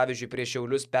savo, pavyzdžiui, prieš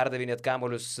Šiaulius perdavinėt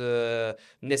kamuolius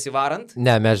nesivarant?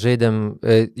 Ne, mes žaidėm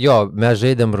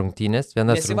rungtynės,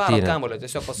 vienas rungtynės. Nesivarant kamuolio,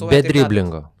 tiesiog pasuojant. Be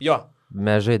driblingo. Jo.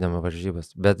 Mes žaidėm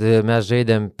varžybas, bet mes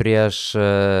žaidėm prieš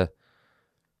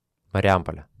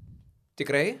Marijampolę.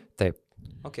 Tikrai? Taip.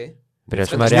 Okay.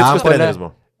 Prieš Marijampolę.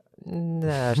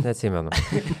 Ne, aš neatsimenu.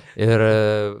 Ir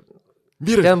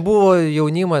ten buvo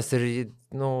jaunimas ir,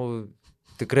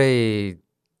 tikrai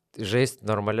žaisti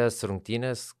normalias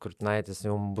rungtynės, Kurtinaitis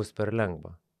jau bus per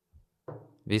lengva.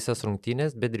 Visas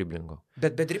rungtynės be driblingo.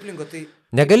 Bet be driblingo tai...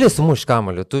 Negali sumušti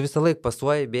kamuolio, tu visą laiką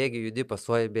pasuoji, bėgi, judi,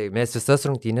 pasuoji, bėgi. Mes visas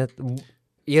rungtynės...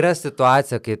 Yra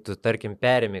situacija, kai tu, tarkim,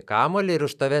 perėmi kamuolį ir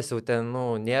už tavęs jau ten,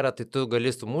 nėra, tai tu gali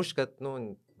sumušti, kad,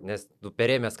 nes tu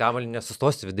perėmės kamuolį,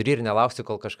 nesustosi vidury ir nelauksi,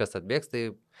 kol kažkas atbėgs,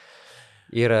 tai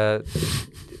yra...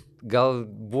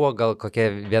 Buvo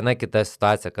kokia viena kita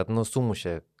situacija, kad,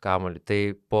 sumušė kamuolį. Tai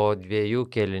po 2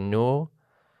 kėlinių...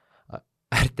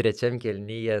 Ar 3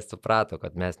 kėlinyje suprato,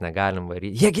 kad mes negalim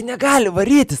varyti. Jiegi negali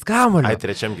varytis kamuolio.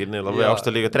 3 kėlinyje labai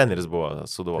aukšto lygio treneris buvo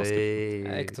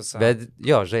Suduvovskis. Bet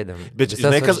jo, žaidėm. Bet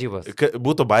žinai, kas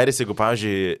būtų bairis, jeigu,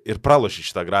 pavyzdžiui, ir praloši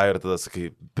šitą grą ir tada sakai,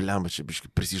 blemba, čia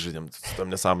biškai prisižaidėm su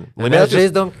tom nesąmonėm. Mes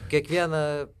žaidom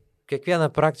kiekvieną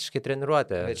praktiškai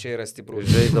treniruotę. Bet čia yra stiprus.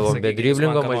 Žaidom be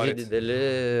driblingo, maži dideli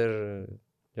ir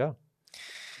jo.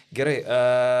 Gerai,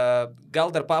 gal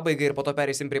dar pabaigai ir po to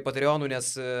pereisim prie Patreonų,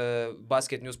 nes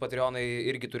Basket News Patreonai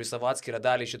irgi turi savo atskirą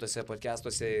dalį šitose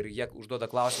podcastuose ir jie užduoda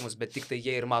klausimus, bet tik tai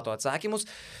jie ir mato atsakymus.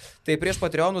 Tai prieš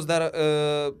Patreonus dar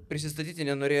prisistatyti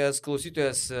nenorėjęs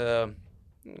klausytojas,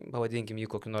 pavadinkim jį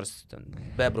kokiu nors ten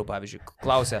bebrų, pavyzdžiui,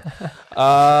 klausia.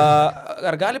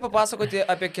 Ar gali papasakoti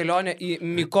apie kelionę į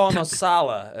Mykonos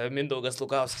salą, Mindaugas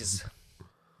Lukauskis?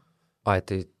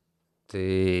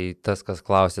 Tai tas, kas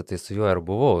klausė, tai su juo ir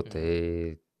buvau.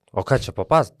 O ką čia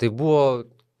papasakoti? Tai buvo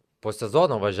po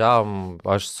sezono važiavom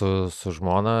aš su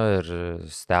žmona ir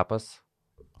Stepas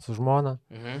su žmona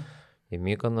į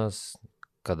Mykonos,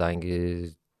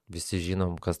 kadangi visi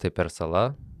žinom, kas tai per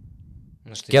sala.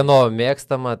 Kieno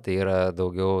mėgstama, tai yra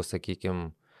daugiau,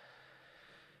 sakykime,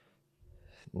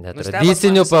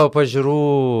 netradicinių pažiūrų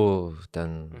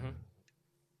ten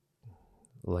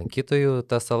lankytojų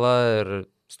ta sala ir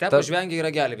Stepas žvengia į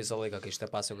ragelį visą laiką, kai šitą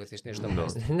pasakoti, aš nežinau.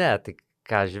 Ne, tai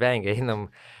ką žvengia,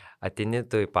 einam, ateini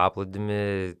tu į paplūdimį,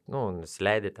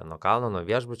 nusileidai ten nuo kalno, nuo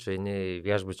viešbučio, eini į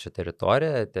viešbučio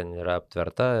teritoriją, ten yra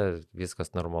aptverta,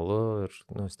 viskas normalu ir,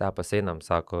 Stepas einam,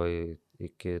 sako, į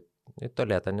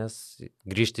tualetą, nes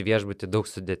grįžti viešbutį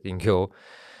daug sudėtingiau.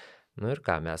 Ir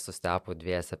ką, mes su Stepu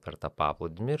dviese per tą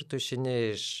paplūdimį ir tu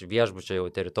išeini iš viešbučio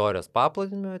jau teritorijos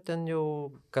paplūdimio, ten jau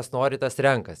kas nori, tas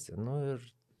renkasi. Ir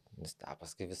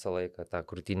Stepas, kai visą laiką tą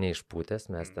krūtinę išpūtęs,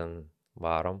 mes ten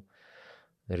varom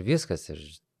ir viskas. Ir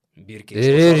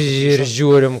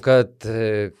žiūrim, kad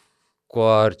kuo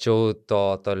arčiau to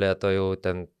tualeto jau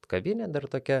ten kavinė dar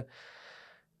tokia,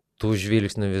 tų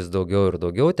žvilgsnių vis daugiau ir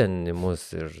daugiau ten į mus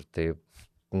ir taip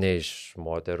ne iš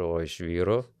moterų, o iš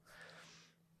vyrų.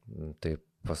 Taip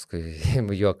paskui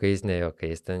juokais, ne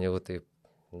juokais ten jau taip.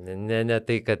 Ne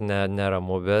tai, kad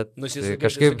neramu, bet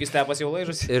kažkaip... Stepas jau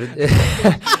laižus.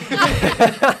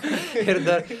 Ir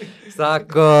dar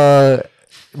sako,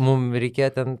 mums reikėjo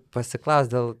ten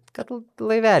pasiklaust, kad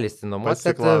laivelis nuomos,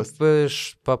 kad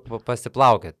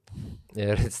pasiplaukėt.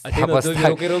 Ir Stepas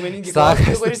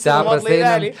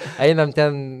einam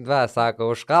ten,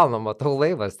 sako, už kalno, matau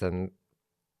laivas ten,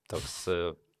 toks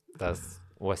tas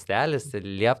uostelis,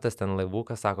 lieptas ten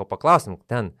laivukas, sako, paklausim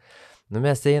ten.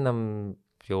 Mes einam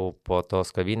jau po tos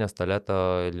kavinės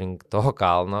tualeto link to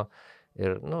kalno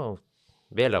ir,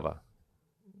 vėliava.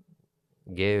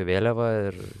 Gėjų vėliava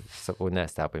ir sakau, ne,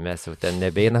 Stepai, mes jau ten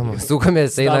nebeinam,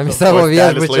 sukamės, einam į savo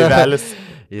viešbučio,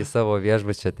 į savo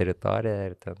viešbučio teritoriją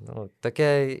ir ten,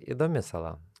 tokia įdomi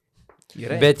sala.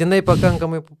 Gerai. Bet jinai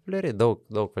pakankamai populiari, daug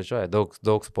važiuoja,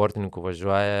 daug sportininkų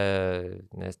važiuoja,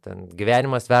 nes ten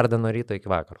gyvenimas verda nuo ryto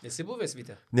iki vakaro. Esi buvęs,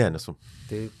 Vytė? Ne, nesu.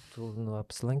 Tai tu,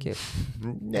 apsilankyk.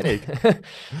 Nereikia.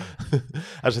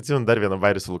 Aš atsimenu dar vieną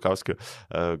bairį su Lukauskiu,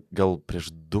 gal prieš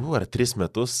 2 ar 3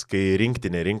 metus, kai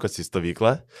rinktinė rinkosi į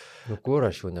stovyklą. Kur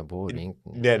aš jau nebuvau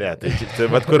rinktinė? Ne, tai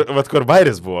vat kur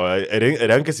bairis buvo,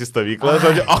 renkasi į stovyklą,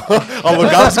 o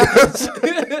Lukauskis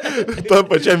tam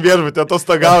pačiam viešbutį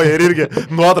atostogauja ir irgi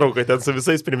nuotrauką ten su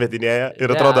visais primetinėja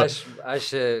ir atrodo... Aš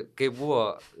kai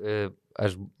buvo,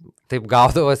 taip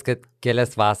gaudavos, kad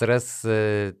kelias vasaras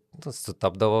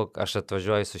sutapdavo, aš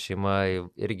atvažiuoju su šeima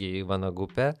irgi į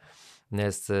Vanagupę,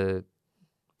 nes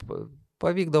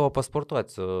pavykdavo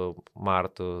pasportuoti su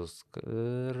Martus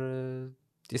ir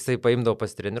jisai paimdavo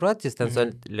pasitreniruoti, jis ten su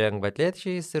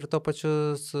lengvaatlečiais ir to pačiu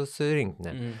su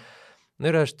rinktinė.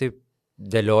 Ir aš taip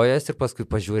dėliojas ir paskui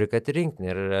pažiūri, kad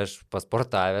rinktinė. Ir aš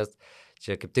pasportavęs,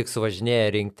 čia kaip tik suvažinėja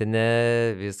rinktinė,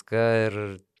 viską ir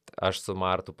aš su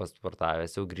Martu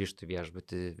pasportavęs, jau grįžtų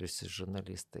viešbutį, visi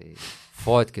žurnalistai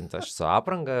fotkint, aš su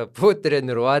apranga,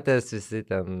 treniruotės, visi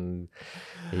ten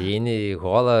įeini į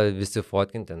holą, visi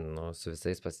fotkint, ten, su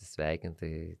visais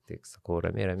pasisveikinti, tik sakau,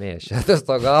 ramiai, aš čia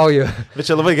atostogauju.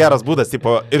 Bet čia labai geras būdas,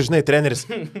 tipo, ir žinai, treneris,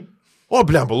 o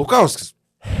blemba, Lukauskis,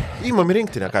 įmam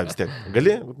rinktinę, ką vis tiek,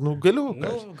 gali? Galiu.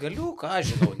 Galiu, ką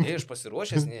žinau, ne iš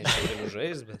pasiruošęs, ne iš galiu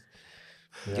žais, bet...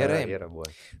 Gerai.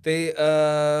 Tai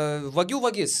vagių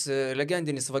vagis,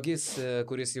 legendinis vagis,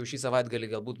 kuris jau šį savaitgalį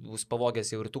galbūt bus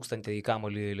pavogęs jau ir 1000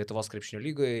 kamuolį Lietuvos krepšinio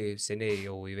lygoje, seniai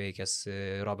jau įveikęs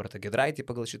Robertą Giedraitį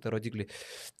pagal šitą rodiklį.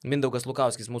 Mindaugas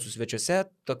Lukauskis mūsų svečiuose.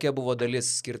 Tokia buvo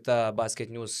dalis skirta Basket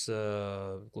News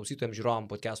klausytojams, žiūrovam,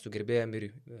 podcastų gerbėjam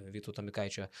ir Vytauto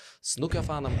Mikaičio snukio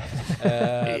fanam.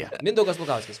 Mindaugas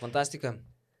Lukauskis, fantastika.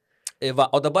 Va,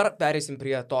 o dabar pereisim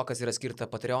prie to, kas yra skirta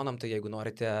Patreonam, tai jeigu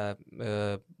norite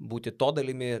būti to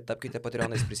dalimi, tapkite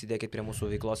Patreonais, prisidėkite prie mūsų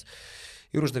veiklos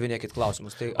ir uždavinėkite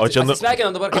klausimus. Tai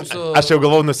atsisveikinam dabar kaip su... Aš jau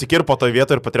galvau nusikirpo toje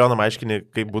vietoje ir Patreonam aiškini,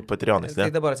 kaip būti Patreonais, ne?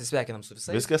 Tai dabar atsisveikinam su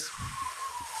visais. Viskas.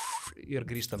 Ir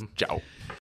grįžtam. Čiau.